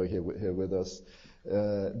Soderberg here with us,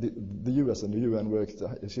 the US and the UN worked.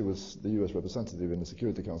 She was the US representative in the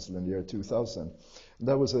Security Council in the year 2000.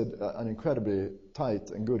 That was an incredibly tight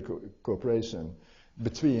and good cooperation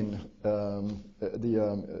between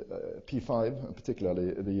the P5,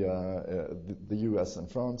 particularly the US and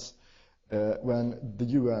France, when the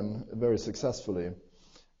UN very successfully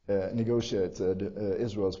negotiated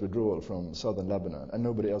Israel's withdrawal from southern Lebanon, and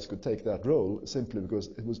nobody else could take that role, simply because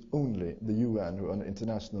it was only the UN who, under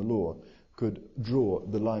international law, could draw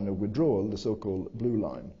the line of withdrawal, the so-called blue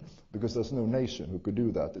line, because there's no nation who could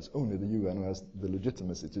do that. It's only the UN who has the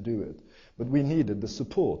legitimacy to do it. But we needed the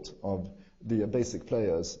support of the basic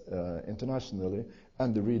players internationally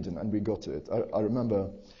and the region, and we got to it. I remember,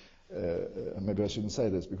 maybe I shouldn't say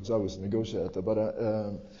this because I was a negotiator, but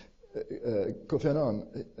Kofi Annan,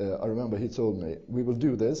 I remember he told me, we will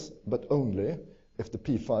do this, but only if the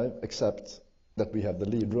P5 accept that we have the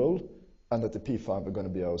lead role and that the P5 are going to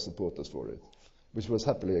be our supporters for it, which was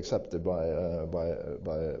happily accepted by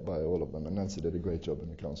all of them. And Nancy did a great job in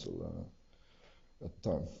the council at the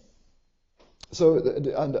time. So,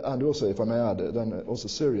 and also, if I may add, then also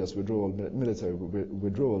Syria's withdrawal, military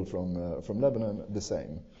withdrawal from Lebanon, the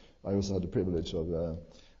same. I also had the privilege of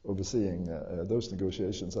overseeing those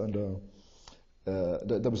negotiations, and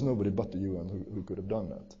there was nobody but the UN who could have done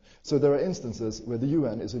that. So there are instances where the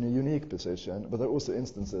UN is in a unique position, but there are also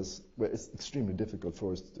instances where it's extremely difficult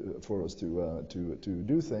for us to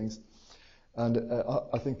do things. And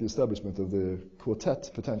I think the establishment of the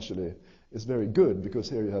quartet potentially is very good, because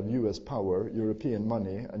here you have US power, European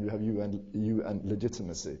money, and you have UN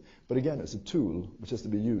legitimacy. But again, it's a tool which has to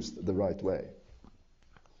be used the right way.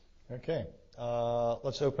 Okay,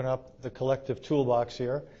 let's open up the collective toolbox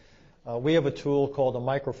here. We have a tool called a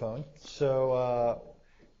microphone, so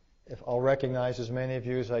if I'll recognize as many of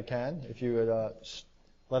you as I can. If you would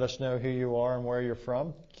let us know who you are and where you're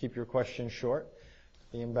from. Keep your questions short.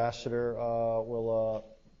 The ambassador will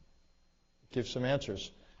give some answers.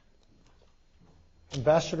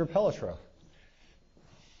 Ambassador Pelletreau.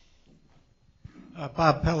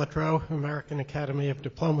 Bob Pelletreau, American Academy of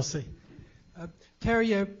Diplomacy.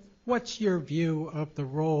 Terje, what's your view of the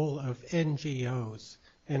role of NGOs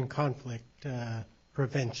in conflict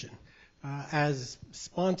prevention? As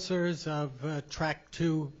sponsors of Track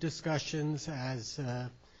 2 discussions, as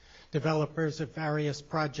developers of various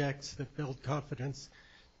projects that build confidence,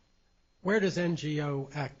 where does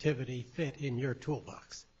NGO activity fit in your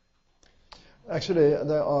toolbox? Actually,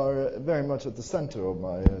 they are very much at the center of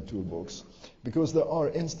my toolbox, because there are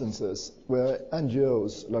instances where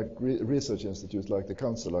NGOs, like research institutes like the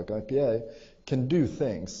Council, like IPA, can do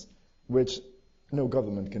things which no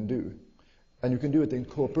government can do. And you can do it in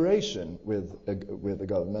cooperation with the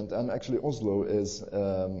government. And actually Oslo is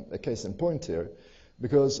a case in point here,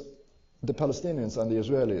 because the Palestinians and the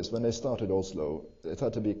Israelis, when they started Oslo, it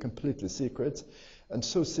had to be completely secret, and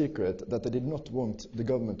so secret that they did not want the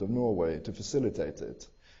government of Norway to facilitate it.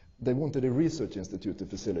 They wanted a research institute to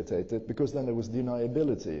facilitate it, because then there was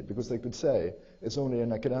deniability, because they could say it's only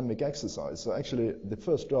an academic exercise. So actually the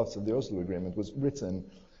first drafts of the Oslo Agreement was written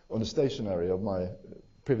on the stationery of my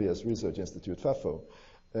previous research institute, FAFO,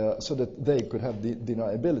 so that they could have the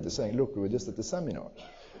deniability, saying, look, we were just at the seminar.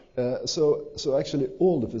 So actually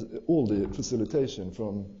all the facilitation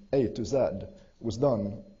from A to Z was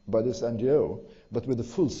done by this NGO, but with the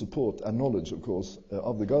full support and knowledge, of course,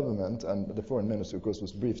 of the government, and the foreign minister, of course,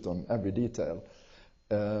 was briefed on every detail.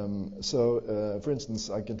 For instance,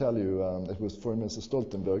 I can tell you it was Foreign Minister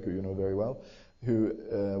Stoltenberg, who you know very well, who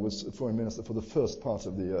was foreign minister for the first part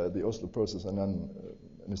of the Oslo process, and then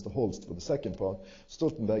Mr. Holst for the second part.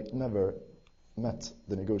 Stoltenberg never met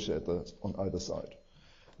the negotiators on either side.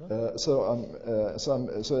 I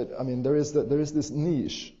mean, there is this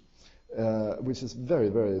niche which is very,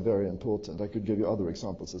 very, very important. I could give you other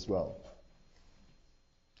examples as well.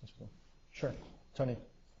 Sure. Tony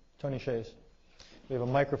Shays. We have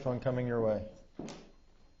a microphone coming your way.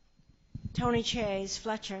 Tony Shays,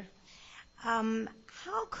 Fletcher.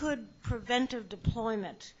 How could preventive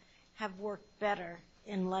deployment have worked better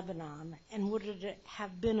in Lebanon, and would it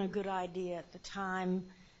have been a good idea at the time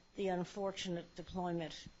the unfortunate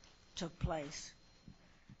deployment took place?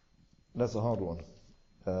 That's a hard one.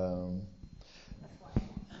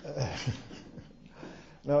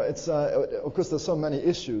 No, it's of course there's so many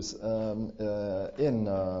issues in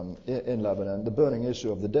Lebanon. The burning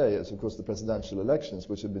issue of the day is, of course, the presidential elections,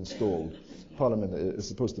 which have been stalled. Parliament is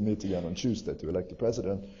supposed to meet again on Tuesday to elect the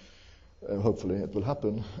president. Hopefully, it will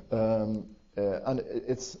happen. And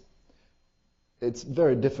it's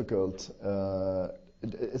very difficult.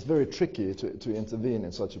 It's very tricky to intervene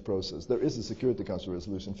in such a process. There is a Security Council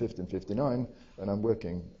Resolution 1559, and I'm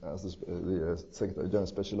working as the Secretary General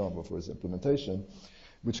Special Envoy for its implementation,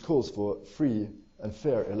 which calls for free and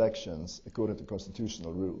fair elections according to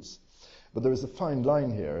constitutional rules. But there is a fine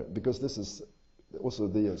line here, because this is also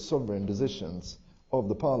the sovereign decisions of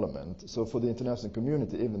the Parliament. So for the international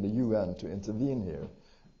community, even the UN, to intervene here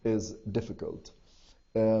is difficult.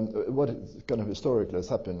 What kind of historically has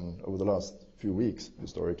happened over the last few weeks,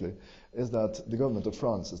 historically, is that the government of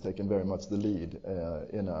France has taken very much the lead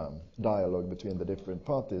in a dialogue between the different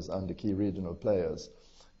parties and the key regional players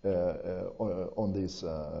on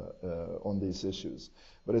these issues.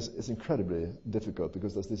 But it's incredibly difficult,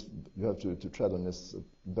 because there's this, you have to tread on this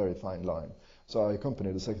very fine line. So I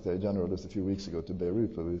accompanied the Secretary General just a few weeks ago to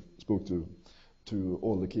Beirut, where we spoke to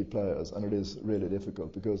all the key players, and it is really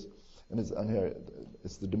difficult, because and here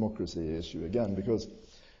it's the democracy issue again, because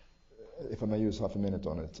if I may use half a minute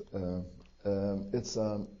on it, it's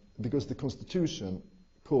because the Constitution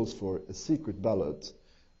calls for a secret ballot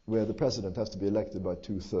where the president has to be elected by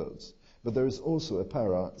 2/3. But there is also a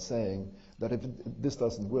para saying that if this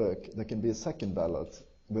doesn't work, there can be a second ballot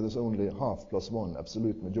where there's only half plus one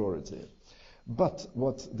absolute majority. But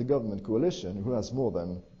what the government coalition, who has more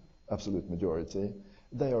than absolute majority,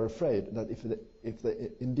 they are afraid that if they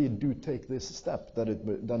indeed do take this step, that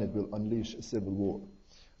then it will unleash a civil war.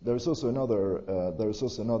 There is also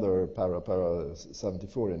another para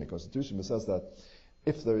 74 in the Constitution, which says that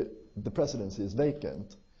if the presidency is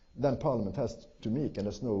vacant, then Parliament has to meet, and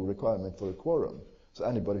there's no requirement for a quorum. So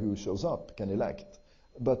anybody who shows up can elect.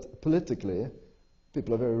 But politically,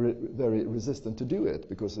 people are very, very resistant to do it,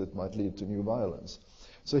 because it might lead to new violence.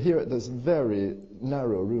 So here there's very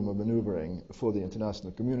narrow room of maneuvering for the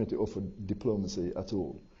international community, or for diplomacy at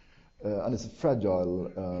all. And it's a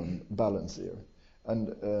fragile balance here.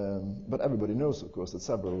 And but everybody knows, of course, that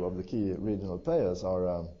several of the key regional players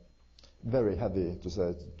are very heavy,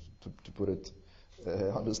 to put it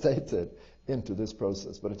understated, into this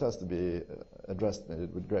process, but it has to be addressed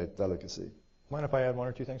with great delicacy. Mind if I add one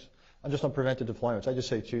or two things? Just on preventive deployments, I just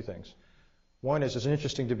say two things. One is there's an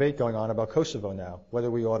interesting debate going on about Kosovo now, whether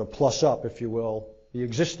we ought to plus up, if you will, the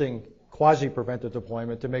existing quasi-preventive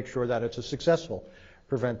deployment to make sure that it's a successful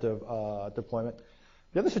preventive deployment.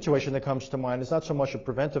 The other situation that comes to mind is not so much a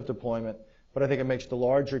preventive deployment, but I think it makes the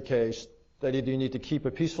larger case that either you need to keep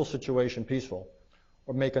a peaceful situation peaceful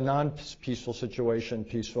or make a non-peaceful situation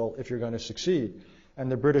peaceful if you're going to succeed.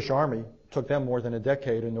 And the British Army took them more than a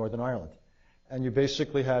decade in Northern Ireland. And you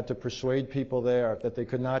basically had to persuade people there that they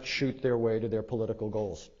could not shoot their way to their political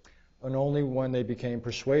goals. And only when they became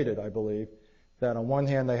persuaded, I believe, that on one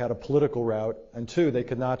hand they had a political route, and two, they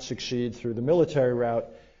could not succeed through the military route,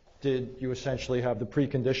 did you essentially have the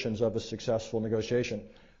preconditions of a successful negotiation.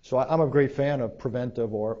 So I'm a great fan of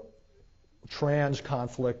preventive or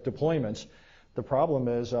trans-conflict deployments. The problem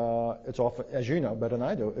is, it's often, as you know better than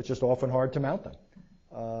I do, it's just often hard to mount them.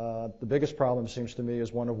 The biggest problem seems to me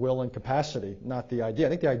is one of will and capacity, not the idea. I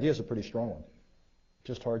think the idea is a pretty strong one.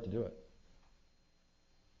 Just hard to do it.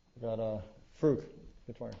 We got Farouk.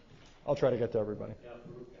 I'll try to get to everybody.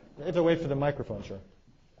 You have to wait for the microphone, sir.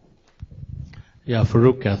 Yeah,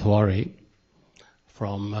 Farouk Kathwari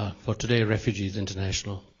from For Today Refugees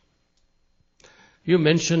International. You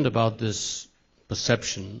mentioned about this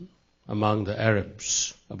perception among the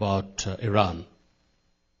Arabs about Iran.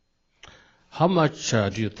 How much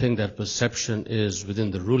do you think that perception is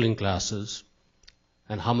within the ruling classes,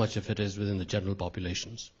 and how much of it is within the general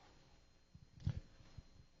populations?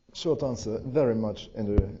 Short answer, very much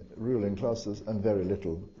in the ruling classes and very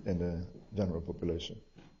little in the general population.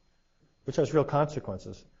 Which has real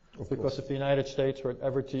consequences. Because if the United States were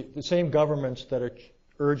ever to, the same governments that are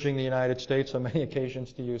urging the United States on many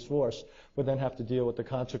occasions to use force would then have to deal with the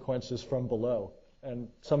consequences from below. And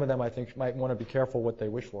some of them, I think, might want to be careful what they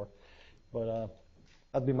wish for. But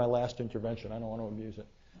that'd be my last intervention. I don't want to abuse it.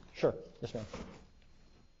 Sure. Yes, ma'am.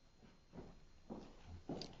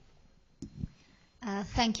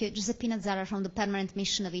 Thank you. Giuseppina Zara from the Permanent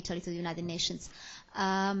Mission of Italy to the United Nations.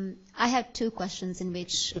 I have two questions in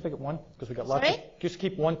which... Just pick one, because we got lots of... Just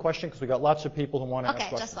keep one question, because we got lots of people who want to ask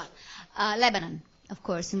questions. Okay, just one. Lebanon, of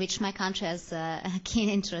course, in which my country has a keen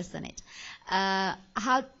interest in it.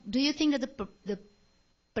 How do you think that the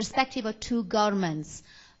perspective of two governments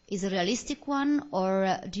is a realistic one,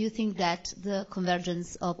 or do you think that the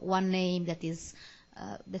convergence of one name that is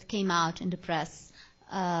that came out in the press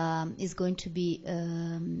is going to be,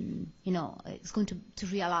 is going to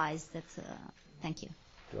realize that? Thank you.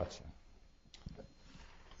 Gotcha.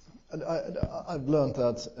 I've learned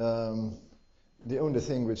that the only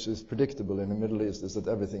thing which is predictable in the Middle East is that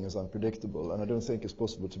everything is unpredictable, and I don't think it's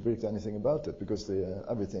possible to predict anything about it because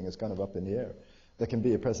everything is kind of up in the air. There can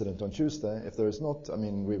be a president on Tuesday. If there is not, I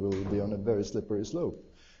mean, we will be on a very slippery slope.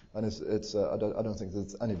 And I don't think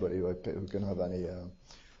there's anybody who can have any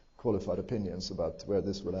qualified opinions about where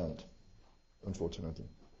this will end, unfortunately.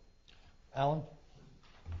 Alan?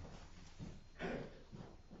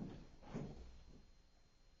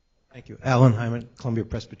 Thank you. Alan Hyman, Columbia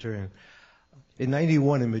Presbyterian. In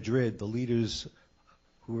 '91 in Madrid, the leaders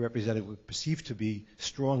who were represented were perceived to be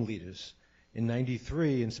strong leaders. In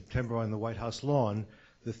 '93, in September on the White House lawn,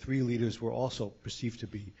 the three leaders were also perceived to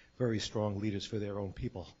be very strong leaders for their own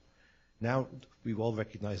people. Now we all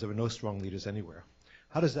recognize there are no strong leaders anywhere.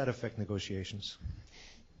 How does that affect negotiations?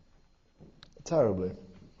 Terribly.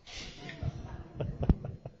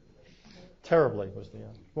 Terribly was the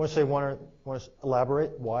answer. You want to say one or want to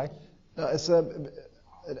elaborate? Why? I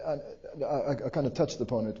kind of touched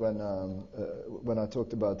upon it when I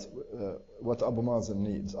talked about what Abu Mazen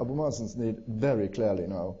needs. Abu Mazen needs very clearly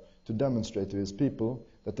now to demonstrate to his people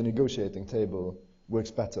that the negotiating table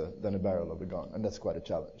works better than a barrel of a gun, and that's quite a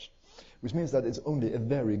challenge. Which means that it's only a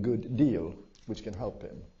very good deal which can help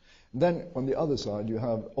him. Then on the other side you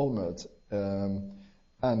have Olmert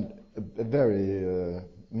and a very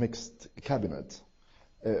mixed cabinet.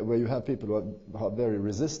 Where you have people who are very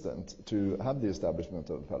resistant to have the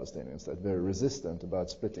establishment of a Palestinian state, very resistant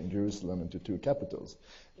about splitting Jerusalem into two capitals,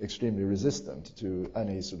 extremely resistant to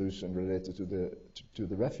any solution related to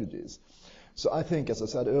the refugees. So I think, as I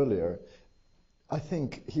said earlier, I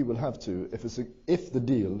think he will have to, if the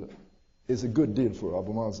deal is a good deal for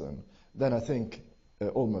Abu Mazen, then I think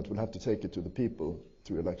Olmert will have to take it to the people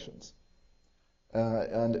through elections.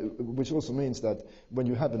 And which also means that when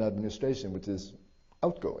you have an administration which is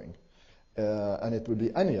outgoing, and it will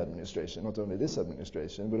be any administration, not only this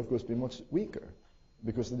administration, will of course be much weaker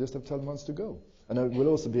because they just have 12 months to go. And there will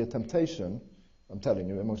also be a temptation, I'm telling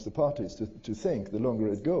you, amongst the parties to think the longer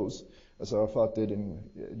it goes, as Arafat did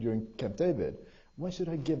during Camp David. Why should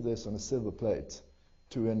I give this on a silver plate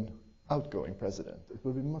to an outgoing president? It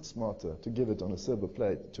would be much smarter to give it on a silver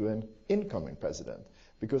plate to an incoming president,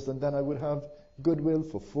 because then I would have goodwill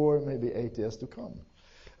for 4, maybe 8 years to come.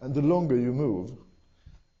 And the longer you move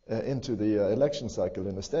into the election cycle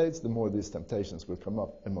in the States, the more these temptations will come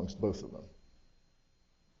up amongst both of them.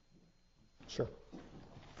 Sure.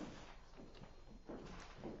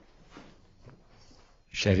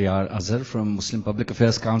 Shahryar Azhar from Muslim Public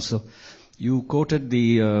Affairs Council. You quoted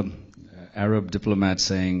the Arab diplomat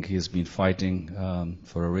saying he has been fighting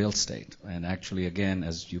for a real state. And actually, again,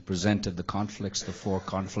 as you presented the conflicts, the 4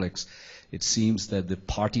 conflicts, it seems that the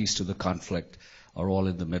parties to the conflict are all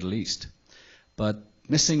in the Middle East. But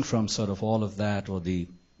missing from sort of all of that, or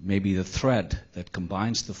maybe the thread that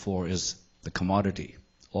combines the 4, is the commodity,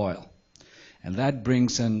 oil. And that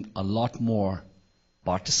brings in a lot more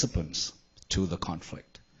participants to the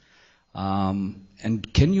conflict.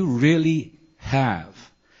 And can you really have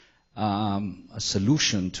a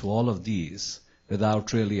solution to all of these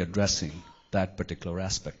without really addressing that particular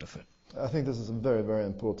aspect of it? I think this is a very, very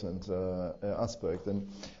important aspect, and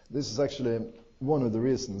this is actually one of the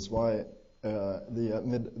reasons why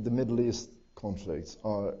the Middle East conflicts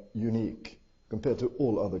are unique compared to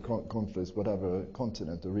all other conflicts, whatever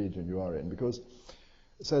continent or region you are in. Because,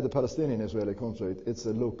 say, the Palestinian-Israeli conflict, it's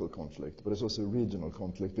a local conflict, but it's also a regional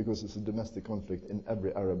conflict because it's a domestic conflict in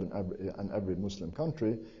every Arab and every Muslim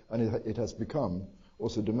country, and it has become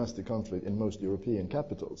also a domestic conflict in most European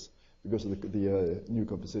capitals because of the new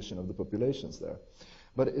composition of the populations there.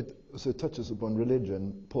 But it also touches upon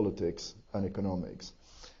religion, politics, and economics.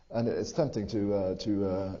 And it's tempting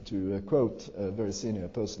to quote a very senior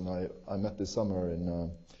person I met this summer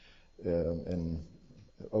in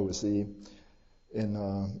OSCE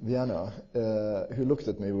in Vienna, who looked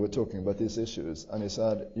at me. We were talking about these issues, and he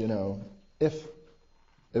said, you know, if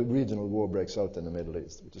a regional war breaks out in the Middle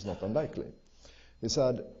East, which is not unlikely, he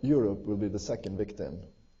said Europe will be the second victim,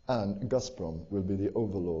 and Gazprom will be the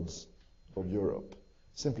overlords of Europe,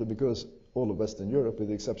 simply because all of Western Europe, with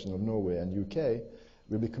the exception of Norway and UK,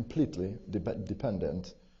 will be completely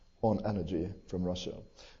dependent on energy from Russia.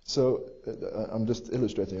 So I'm just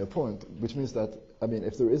illustrating a point, which means that, I mean,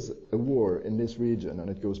 if there is a war in this region and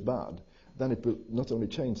it goes bad, then it will not only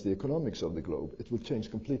change the economics of the globe, it will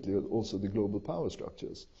change completely also the global power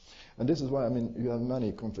structures. And this is why, I mean, you have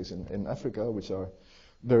many conflicts in Africa, which are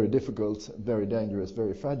very difficult, very dangerous,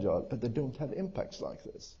 very fragile, but they don't have impacts like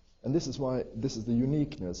this. And this is why, this is the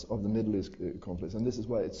uniqueness of the Middle East conflicts, and this is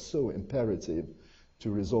why it's so imperative to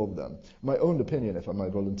resolve them. My own opinion, if I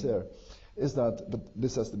might volunteer, is that, but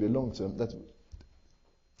this has to be long-term, that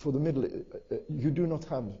for the Middle East, you do not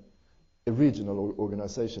have a regional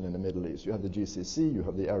organization in the Middle East. You have the GCC, you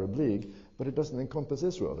have the Arab League, but it doesn't encompass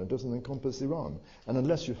Israel, it doesn't encompass Iran. And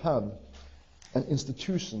unless you have an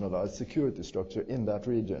institutionalized security structure in that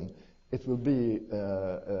region, it will be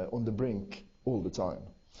on the brink all the time.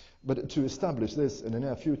 But to establish this in the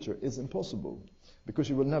near future is impossible, because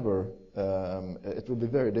you will never, it will be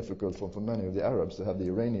very difficult for many of the Arabs to have the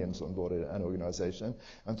Iranians on board an organization,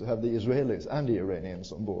 and to have the Israelis and the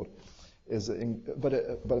Iranians on board. But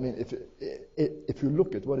I mean, if you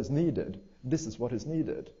look at what is needed, this is what is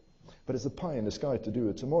needed. But it's a pie in the sky to do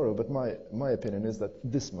it tomorrow, but my opinion is that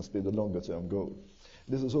this must be the longer-term goal.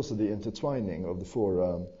 This is also the intertwining of the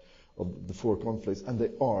four conflicts, and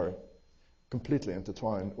they are completely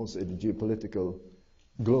intertwined also in the geopolitical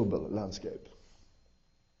global landscape.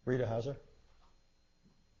 Rita Hauser.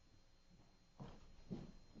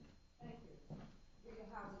 Thank you. Rita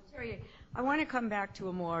Hauser. Terje, I want to come back to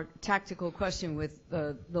a more tactical question with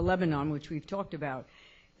the Lebanon, which we've talked about.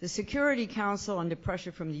 The Security Council, under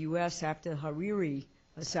pressure from the U.S. after the Hariri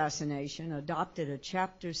assassination, adopted a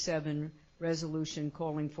Chapter 7 resolution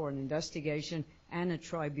calling for an investigation and a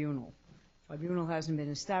tribunal. The tribunal hasn't been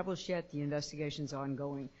established yet. The investigation's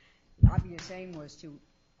ongoing. The obvious aim was to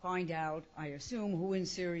find out, I assume, who in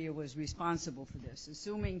Syria was responsible for this.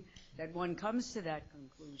 Assuming that one comes to that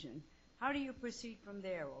conclusion, how do you proceed from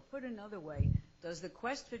there? Or put another way, does the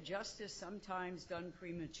quest for justice, sometimes done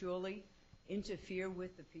prematurely, interfere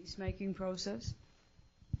with the peacemaking process?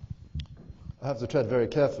 I have to tread very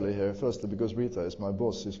carefully here, firstly because Rita is my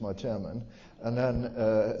boss, she's my chairman, and then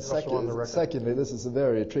secondly, this is a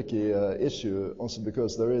very tricky issue, also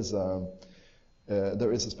because there is a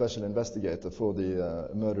special investigator for the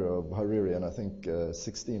murder of Hariri, and I think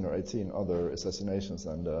 16 or 18 other assassinations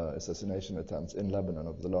and assassination attempts in Lebanon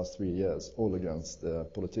over the last 3 years, all against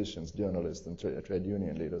politicians, journalists, and trade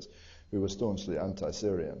union leaders who were staunchly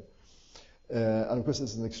anti-Syrian. And of course,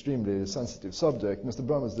 this is an extremely sensitive subject. Mr.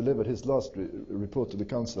 Brummels delivered his last report to the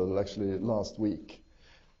Council actually last week.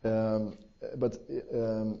 But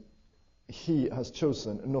he has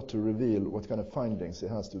chosen not to reveal what kind of findings he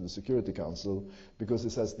has to the Security Council, because he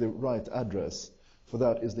says the right address for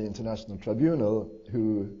that is the International Tribunal,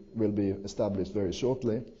 who will be established very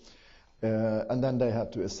shortly. And then they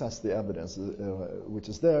have to assess the evidence which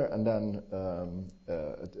is there, and then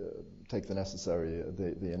take the necessary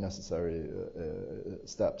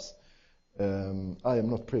steps. I am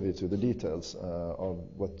not privy to the details of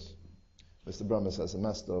what Mr. Brummels has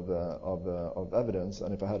amassed of evidence,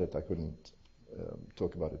 and if I had it, I couldn't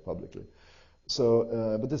talk about it publicly.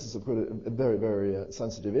 So, but this is of course a very, very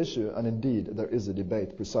sensitive issue, and indeed there is a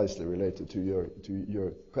debate precisely related to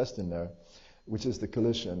your question there, which is the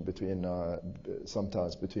collision between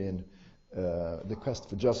sometimes between the quest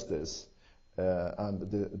for justice and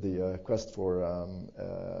the quest for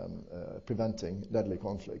preventing deadly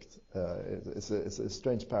conflict. It's a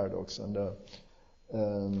strange paradox, and there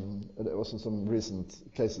were also some recent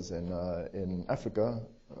cases in Africa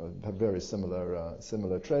have very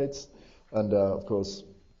similar traits, and of course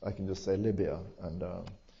I can just say Libya and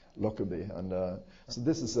Lockerbie, and so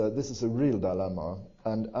this is a real dilemma,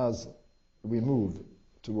 and as we move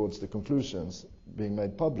towards the conclusions being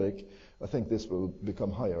made public, I think this will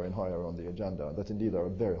become higher and higher on the agenda, that indeed there are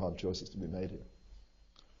very hard choices to be made here.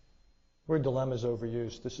 Word dilemma is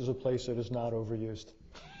overused. This is a place that is not overused.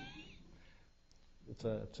 It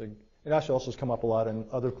actually also has come up a lot in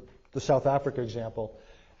the South Africa example.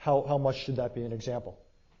 How much should that be an example?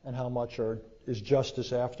 And how much is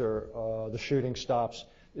justice after the shooting stops?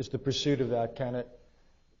 Is the pursuit of that, can it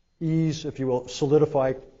ease, if you will,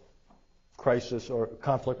 solidify crisis or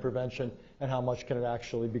conflict prevention, and how much can it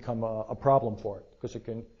actually become a problem for it? Because it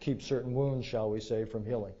can keep certain wounds, shall we say, from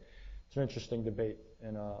healing. It's an interesting debate,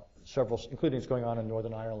 and several, including it's going on in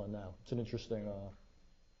Northern Ireland now. It's an interesting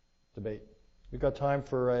debate. We've got time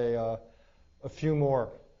for a few more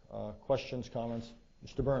questions, comments.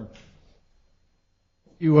 Mr. Byrne.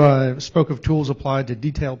 You spoke of tools applied to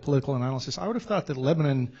detailed political analysis. I would have thought that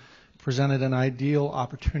Lebanon presented an ideal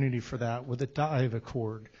opportunity for that with the Dive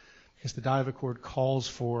Accord, because the Dive Accord calls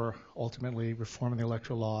for ultimately reforming the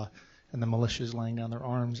electoral law and the militias laying down their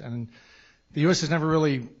arms. And the U.S. has never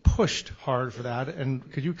really pushed hard for that.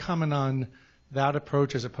 And could you comment on that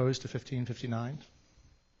approach as opposed to 1559?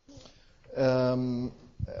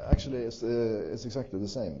 Actually, it's exactly the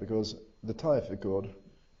same, because the Dive Accord,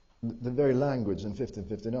 the very language in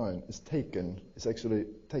 1559 is actually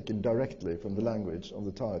taken directly from the language of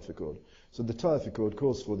the Dive Accord. So the Dive Accord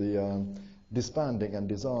calls for the disbanding and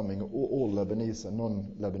disarming all Lebanese and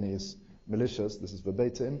non-Lebanese militias. This is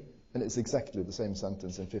verbatim, and it's exactly the same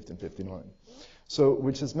sentence in 1559. So,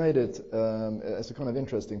 which has made it as a kind of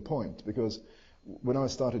interesting point, because when I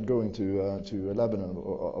started going to Lebanon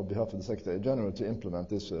on behalf of the Secretary General to implement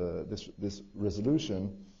this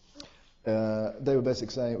resolution, they were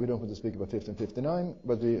basically saying we don't want to speak about 1559,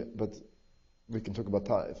 but we can talk about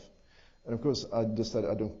Taif. And of course, I just said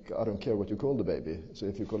I don't care what you call the baby. So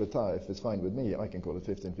if you call it Taif, it's fine with me. I can call it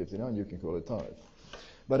 1559. You can call it Taif.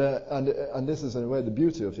 But and this is in a way the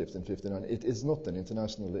beauty of 1559. It is not an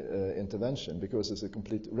international intervention, because it's a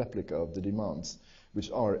complete replica of the demands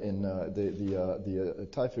which are in the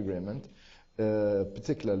Taif agreement,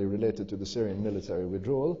 particularly related to the Syrian military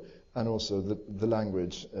withdrawal, and also the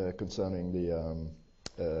language concerning the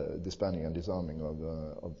disbanding and disarming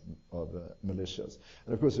of militias.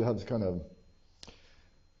 And of course you have kind of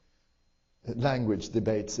language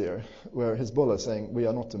debates here, where Hezbollah is saying we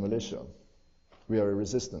are not a militia, we are a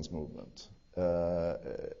resistance movement.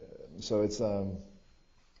 So it's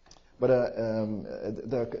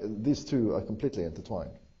these two are completely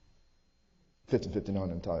intertwined, 1559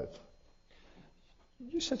 and Taif.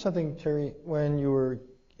 You said something, Terry, when you were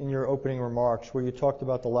in your opening remarks, where you talked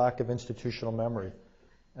about the lack of institutional memory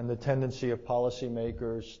and the tendency of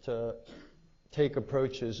policymakers to take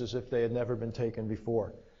approaches as if they had never been taken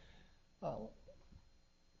before.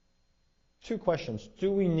 Two questions.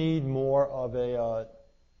 Do we need more of a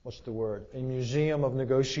museum of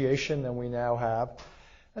negotiation than we now have?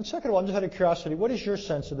 And second of all, I'm just out of curiosity, what is your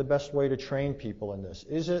sense of the best way to train people in this?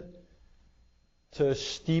 Is it to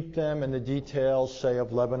steep them in the details, say,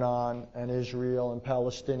 of Lebanon and Israel and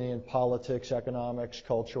Palestinian politics, economics,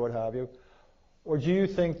 culture, what have you? Or do you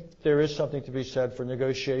think there is something to be said for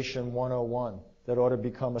negotiation 101 that ought to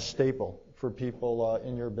become a staple for people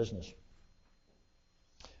in your business?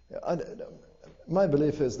 My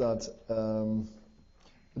belief is that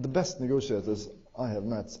the best negotiators I have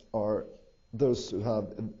met are those who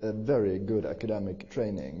have a very good academic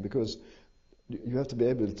training, because you have to be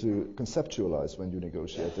able to conceptualize when you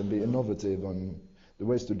negotiate and be innovative on the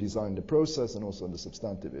ways to design the process and also on the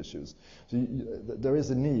substantive issues. So there is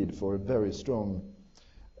a need for a very strong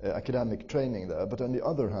academic training there. But on the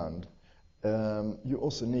other hand, you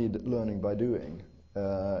also need learning by doing.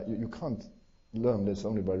 You can't learn this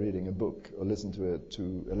only by reading a book or listen to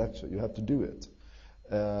a lecture. You have to do it.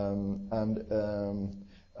 And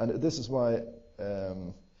this is why,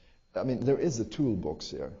 I mean, there is a toolbox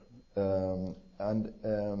here.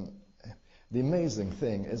 The amazing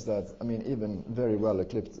thing is that, I mean, even very well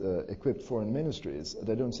equipped foreign ministries,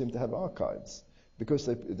 they don't seem to have archives because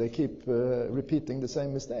they keep repeating the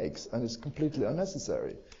same mistakes, and it's completely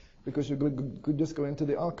unnecessary because you could just go into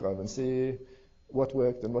the archive and see what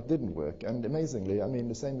worked and what didn't work. And amazingly, I mean,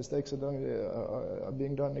 the same mistakes are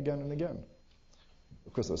being done again and again.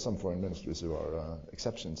 Of course, there are some foreign ministries who are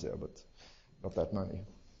exceptions here, but not that many.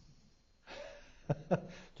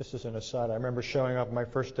 Just as an aside, I remember showing up my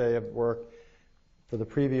first day of work for the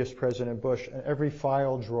previous President Bush, and every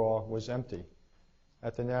file drawer was empty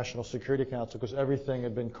at the National Security Council because everything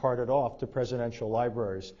had been carted off to presidential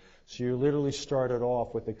libraries. So you literally started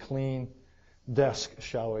off with a clean desk,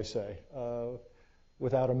 shall we say,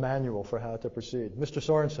 without a manual for how to proceed. Mr.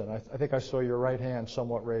 Sorensen, I think I saw your right hand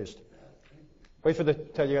somewhat raised. Wait for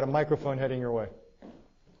Ted, you got a microphone heading your way.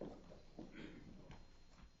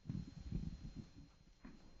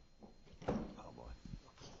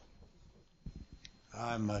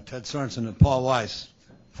 I'm Ted Sorensen and Paul Weiss.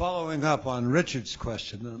 Following up on Richard's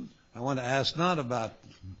question, I want to ask not about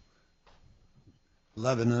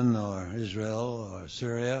Lebanon or Israel or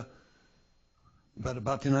Syria, but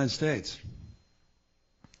about the United States.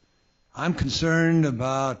 I'm concerned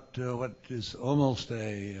about what is almost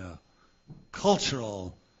a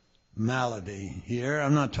cultural malady here.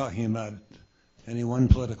 I'm not talking about any one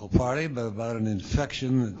political party, but about an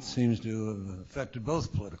infection that seems to have affected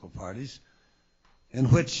both political parties, in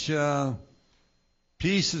which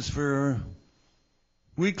peace is for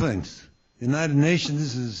weaklings. The United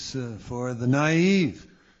Nations is for the naive.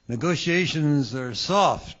 Negotiations are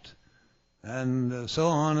soft, and so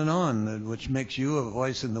on, which makes you a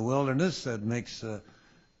voice in the wilderness, that makes the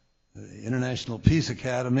International Peace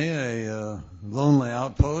Academy a lonely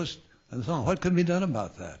outpost, and so on. What could be done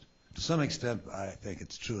about that? To some extent, I think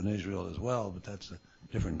it's true in Israel as well, but that's a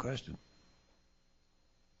different question.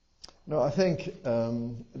 No, I think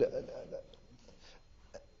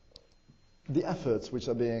the efforts which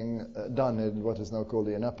are being done in what is now called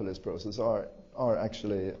the Annapolis process are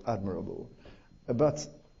actually admirable. But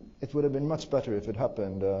it would have been much better if it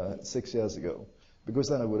happened 6 years ago, because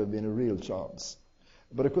then it would have been a real chance.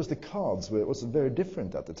 But of course the cards were also very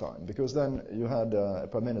different at the time, because then you had a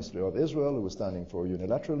Prime Minister of Israel who was standing for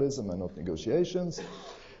unilateralism and not negotiations,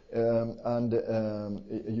 and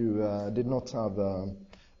you did not have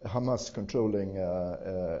Hamas controlling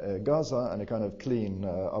Gaza and a kind of clean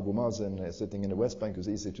Abu Mazen sitting in the West Bank who's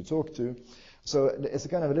easy to talk to. So it's a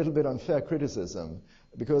kind of a little bit unfair criticism,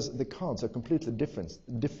 because the cards are completely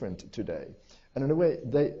different today. And in a way,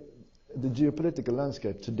 the geopolitical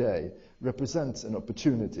landscape today represents an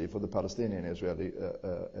opportunity for the Palestinian-Israeli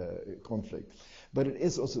conflict. But it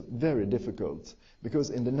is also very difficult, because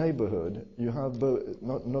in the neighborhood you have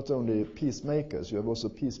not only peacemakers, you have also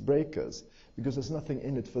peace breakers, because there's nothing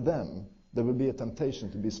in it for them. There will be a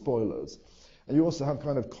temptation to be spoilers. And you also have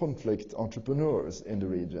kind of conflict entrepreneurs in the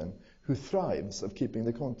region who thrives of keeping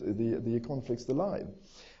the conflicts alive.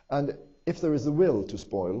 And if there is a will to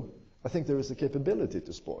spoil, I think there is a capability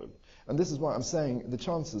to spoil. And this is why I'm saying the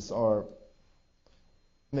chances are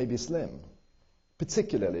maybe slim,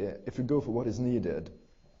 particularly if you go for what is needed,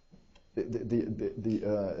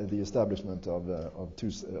 the establishment of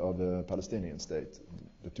a Palestinian state,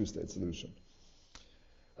 the two-state solution.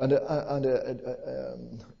 And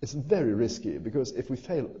it's very risky, because if we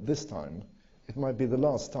fail this time, it might be the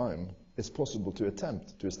last time it's possible to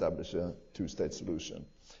attempt to establish a two-state solution.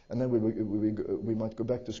 And then we might go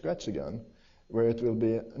back to scratch again, where it will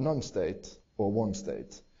be non-state or one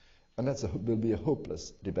state. And that will be a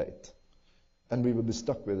hopeless debate. And we will be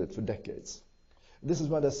stuck with it for decades. This is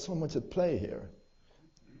why there's so much at play here.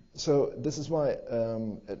 So this is why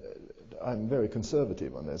I'm very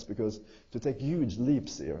conservative on this, because to take huge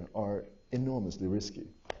leaps here are enormously risky.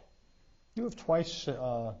 You have twice,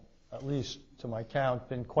 at least to my count,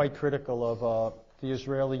 been quite critical of the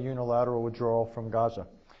Israeli unilateral withdrawal from Gaza.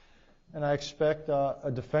 And I expect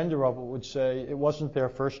a defender of it would say it wasn't their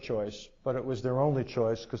first choice, but it was their only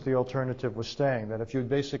choice, because the alternative was staying. That if you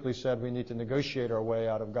basically said we need to negotiate our way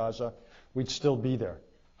out of Gaza, we'd still be there.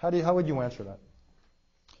 How would you answer that?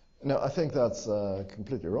 No, I think that's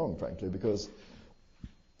completely wrong, frankly, because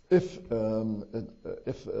if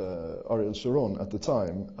Ariel Sharon at the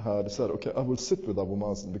time had said, okay, I will sit with Abu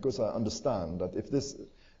Mazen because I understand that if this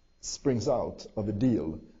springs out of a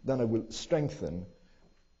deal, then I will strengthen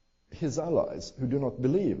his allies who do not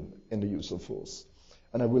believe in the use of force,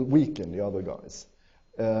 and I will weaken the other guys.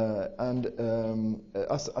 I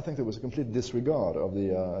think there was a complete disregard of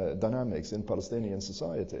the dynamics in Palestinian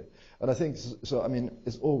society. And I think, so I mean,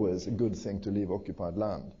 it's always a good thing to leave occupied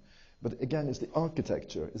land. But again, it's the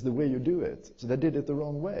architecture, it's the way you do it. So they did it the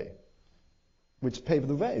wrong way, which paved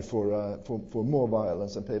the way for more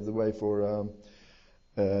violence and paved the way for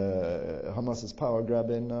Hamas's power grab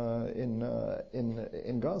in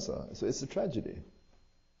Gaza. So it's a tragedy.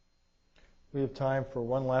 We have time for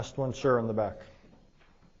one last one, sir, in the back.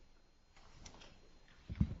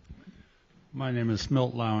 My name is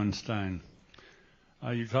Milt Lauenstein.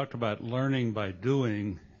 You talked about learning by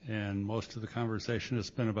doing, and most of the conversation has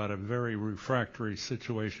been about a very refractory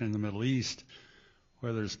situation in the Middle East,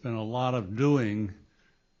 where there's been a lot of doing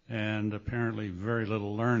and apparently very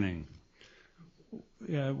little learning.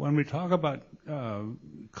 When we talk about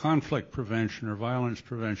conflict prevention or violence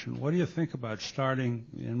prevention, what do you think about starting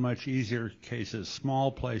in much easier cases,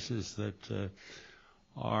 small places that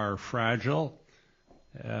are fragile,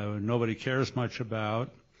 nobody cares much about,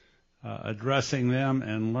 addressing them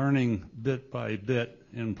and learning bit by bit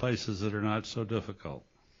in places that are not so difficult?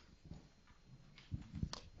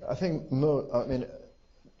 I think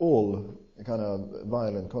all kind of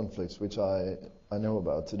violent conflicts which I know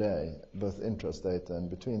about today, both intrastate and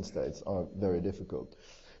between states, are very difficult.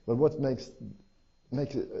 But what makes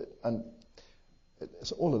it, and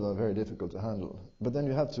so all of them are very difficult to handle. But then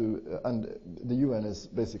you have to, and the UN is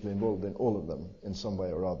basically involved in all of them in some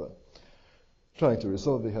way or other. Trying to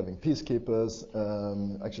resolve it, having peacekeepers.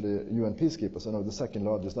 Actually, UN peacekeepers are now the second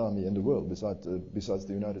largest army in the world besides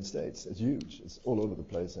the United States. It's huge. It's all over the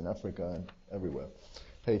place in Africa and everywhere.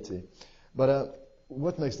 Haiti. But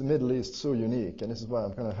what makes the Middle East so unique, and this is why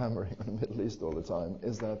I'm kind of hammering on the Middle East all the time,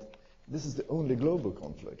 is that this is the only global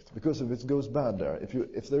conflict. Because if it goes bad there,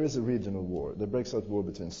 if there is a regional war, there breaks out war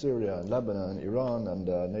between Syria and Lebanon, Iran and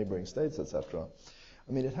neighboring states, etc.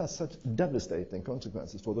 I mean, it has such devastating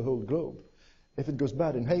consequences for the whole globe. If it goes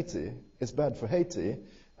bad in Haiti, it's bad for Haiti,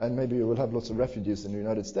 and maybe you will have lots of refugees in the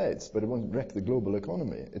United States, but it won't wreck the global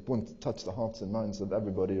economy. It won't touch the hearts and minds of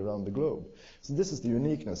everybody around the globe. So this is the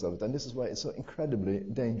uniqueness of it, and this is why it's so incredibly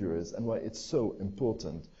dangerous and why it's so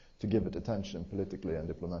important to give it attention politically and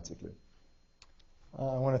diplomatically. I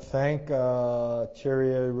want to thank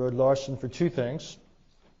Terje Roed-Larsen for two things.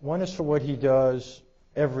 One is for what he does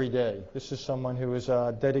every day. This is someone who has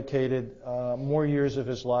dedicated more years of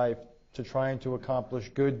his life to trying to accomplish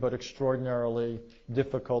good but extraordinarily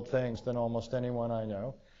difficult things than almost anyone I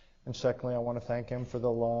know. And secondly, I want to thank him for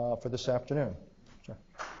this afternoon. Sure.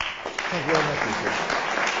 Thank you very much, Richard.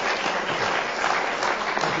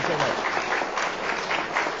 Thank you so much.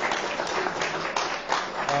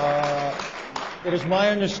 It is my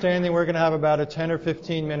understanding we're going to have about a 10 or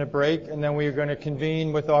 15 minute break, and then we are going to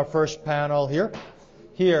convene with our first panel here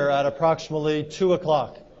at approximately 2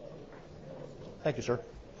 o'clock. Thank you, sir.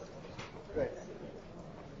 Great.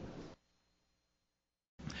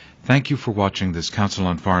 Thank you for watching this Council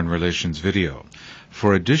on Foreign Relations video.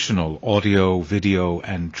 For additional audio, video,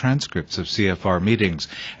 and transcripts of CFR meetings,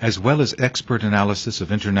 as well as expert analysis of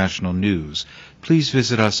international news, please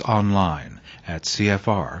visit us online at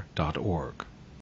cfr.org.